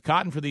where the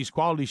cotton for these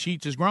quality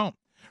sheets is grown.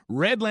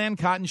 Redland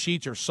cotton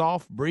sheets are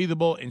soft,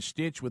 breathable, and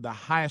stitched with the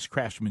highest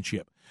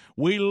craftsmanship.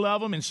 We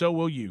love them, and so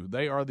will you.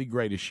 They are the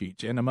greatest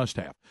sheets and a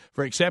must-have.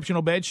 For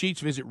exceptional bed sheets,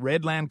 visit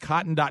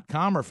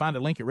redlandcotton.com or find a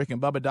link at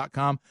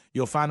rickandbubba.com.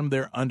 You'll find them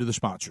there under the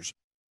sponsors.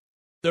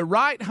 The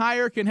right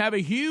hire can have a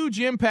huge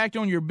impact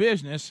on your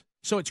business,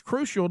 so it's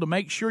crucial to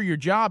make sure your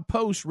job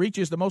post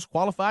reaches the most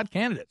qualified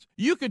candidates.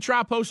 You could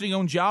try posting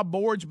on job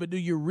boards, but do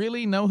you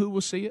really know who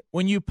will see it?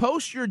 When you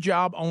post your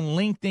job on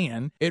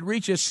LinkedIn, it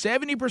reaches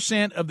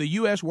 70% of the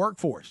U.S.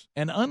 workforce.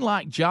 And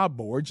unlike job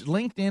boards,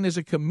 LinkedIn is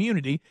a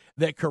community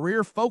that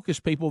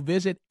career-focused people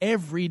visit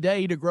every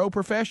day to grow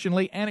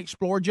professionally and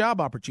explore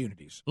job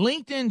opportunities.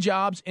 LinkedIn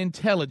Jobs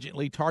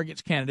intelligently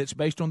targets candidates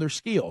based on their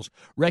skills,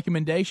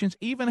 recommendations,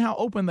 even how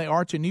open they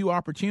are to new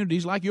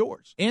opportunities like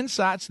yours.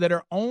 Insights that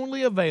are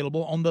only available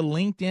on the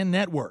LinkedIn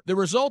network. The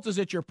result is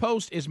that your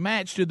post is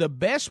matched to the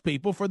best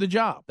people for the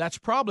job. That's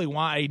probably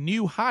why a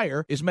new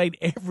hire is made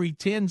every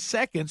 10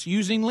 seconds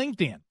using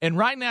LinkedIn. And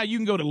right now you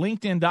can go to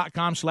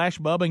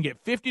linkedin.com/Bubba and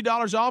get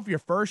 $50 off your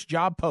first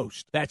job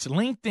post. That's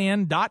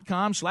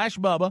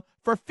linkedin.com/Bubba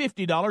for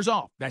 $50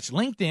 off. That's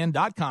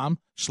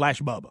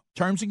linkedin.com/Bubba.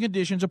 Terms and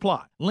conditions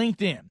apply.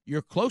 LinkedIn,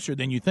 you're closer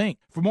than you think.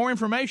 For more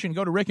information,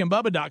 go to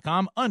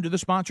rickandbubba.com under the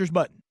sponsors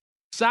button.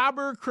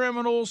 Cyber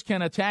criminals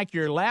can attack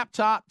your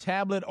laptop,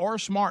 tablet, or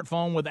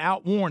smartphone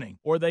without warning,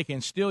 or they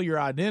can steal your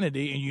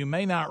identity, and you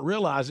may not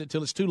realize it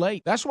till it's too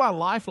late. That's why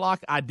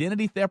LifeLock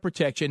Identity Theft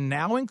Protection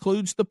now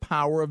includes the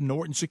power of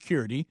Norton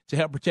Security to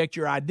help protect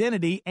your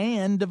identity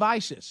and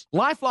devices.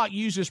 LifeLock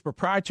uses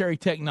proprietary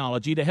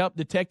technology to help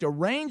detect a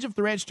range of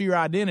threats to your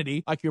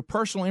identity, like your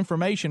personal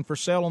information for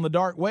sale on the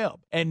dark web.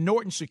 And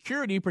Norton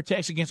Security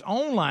protects against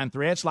online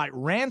threats like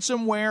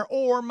ransomware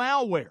or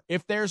malware.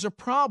 If there's a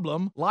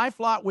problem,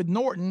 LifeLock with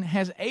Norton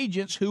has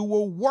agents who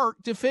will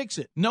work to fix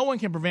it. No one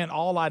can prevent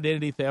all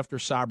identity theft or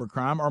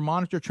cybercrime or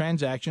monitor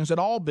transactions at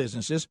all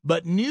businesses,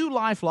 but new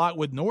LifeLock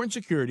with Norton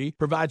Security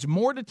provides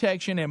more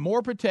detection and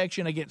more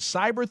protection against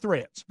cyber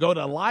threats. Go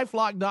to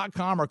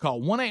LifeLock.com or call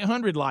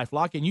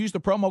 1-800-LifeLock and use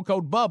the promo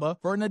code BUBBA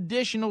for an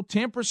additional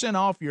 10%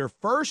 off your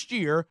first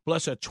year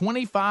plus a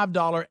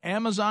 $25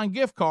 Amazon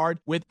gift card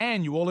with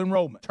annual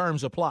enrollment.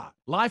 Terms apply.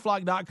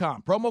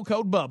 LifeLock.com, promo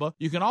code BUBBA.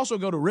 You can also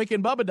go to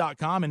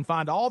rickandbubba.com and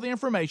find all the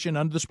information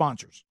under the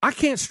sponsors. I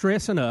can't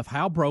stress enough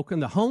how broken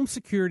the home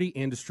security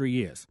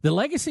industry is. The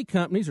legacy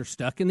companies are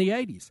stuck in the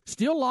 80s,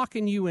 still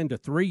locking you into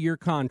 3-year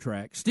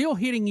contracts, still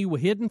hitting you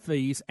with hidden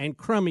fees and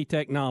crummy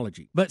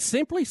technology. But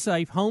Simply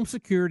Safe Home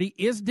Security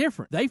is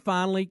different. They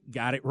finally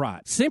got it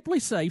right. Simply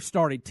Safe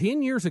started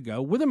 10 years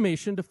ago with a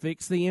mission to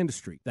fix the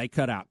industry. They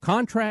cut out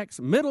contracts,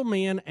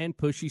 middlemen, and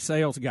pushy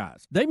sales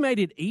guys. They made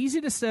it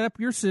easy to set up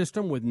your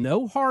system with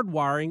no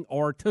hardwiring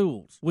or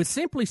tools. With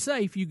Simply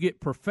Safe, you get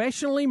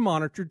professionally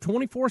monitored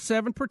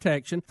 24/7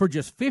 protection for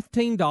just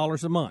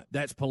 $15 a month.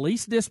 That's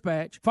police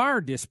dispatch, fire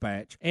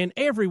dispatch, and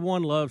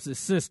everyone loves this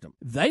system.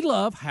 They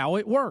love how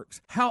it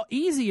works, how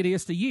easy it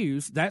is to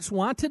use. That's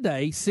why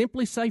today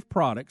Simply Safe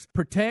products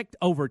protect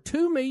over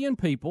 2 million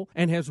people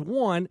and has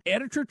won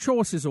Editor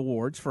Choices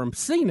Awards from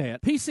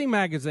CNET, PC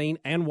Magazine,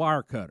 and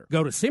Wirecutter.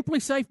 Go to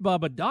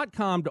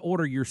simplysafebubba.com to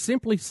order your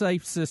Simply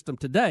Safe system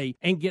today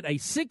and get a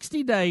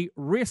 60-day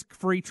risk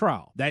risk-free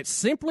trial. That's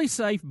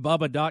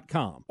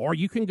simplysafebubba.com. Or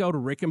you can go to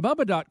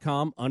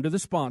rickandbubba.com under the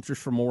sponsors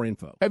for more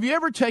info. Have you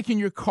ever taken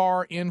your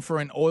car in for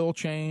an oil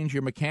change,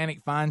 your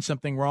mechanic finds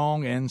something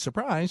wrong, and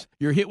surprise,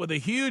 you're hit with a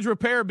huge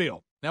repair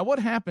bill? Now, what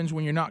happens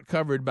when you're not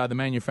covered by the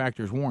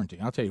manufacturer's warranty?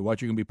 I'll tell you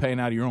what, you're going to be paying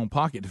out of your own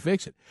pocket to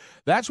fix it.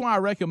 That's why I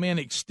recommend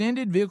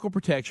extended vehicle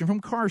protection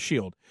from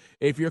CarShield.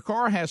 If your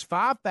car has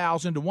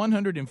 5,000 to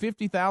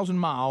 150,000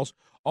 miles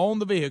on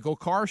the vehicle,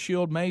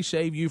 CarShield may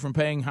save you from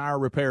paying higher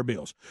repair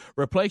bills.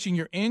 Replacing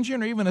your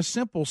engine or even a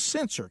simple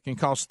sensor can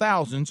cost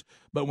thousands,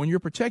 but when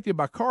you're protected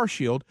by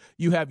CarShield,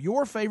 you have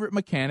your favorite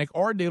mechanic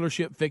or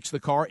dealership fix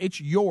the car.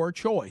 It's your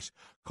choice.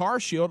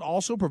 CarShield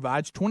also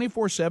provides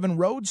 24/7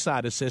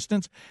 roadside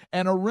assistance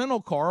and a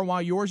rental car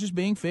while yours is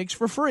being fixed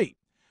for free.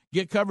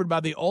 Get covered by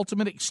the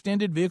ultimate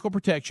extended vehicle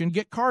protection.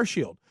 Get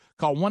CarShield.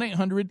 Call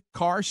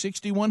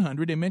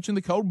 1-800-CAR-6100 and mention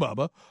the code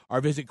BUBBA,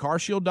 or visit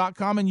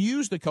carshield.com and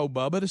use the code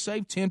BUBBA to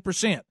save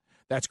 10%.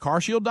 That's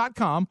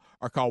carshield.com,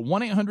 or call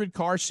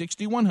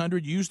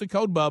 1-800-CAR-6100, use the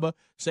code BUBBA,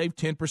 save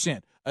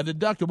 10%. A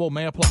deductible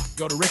may apply.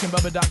 Go to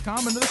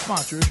rickandbubba.com and to the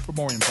sponsors for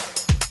more info.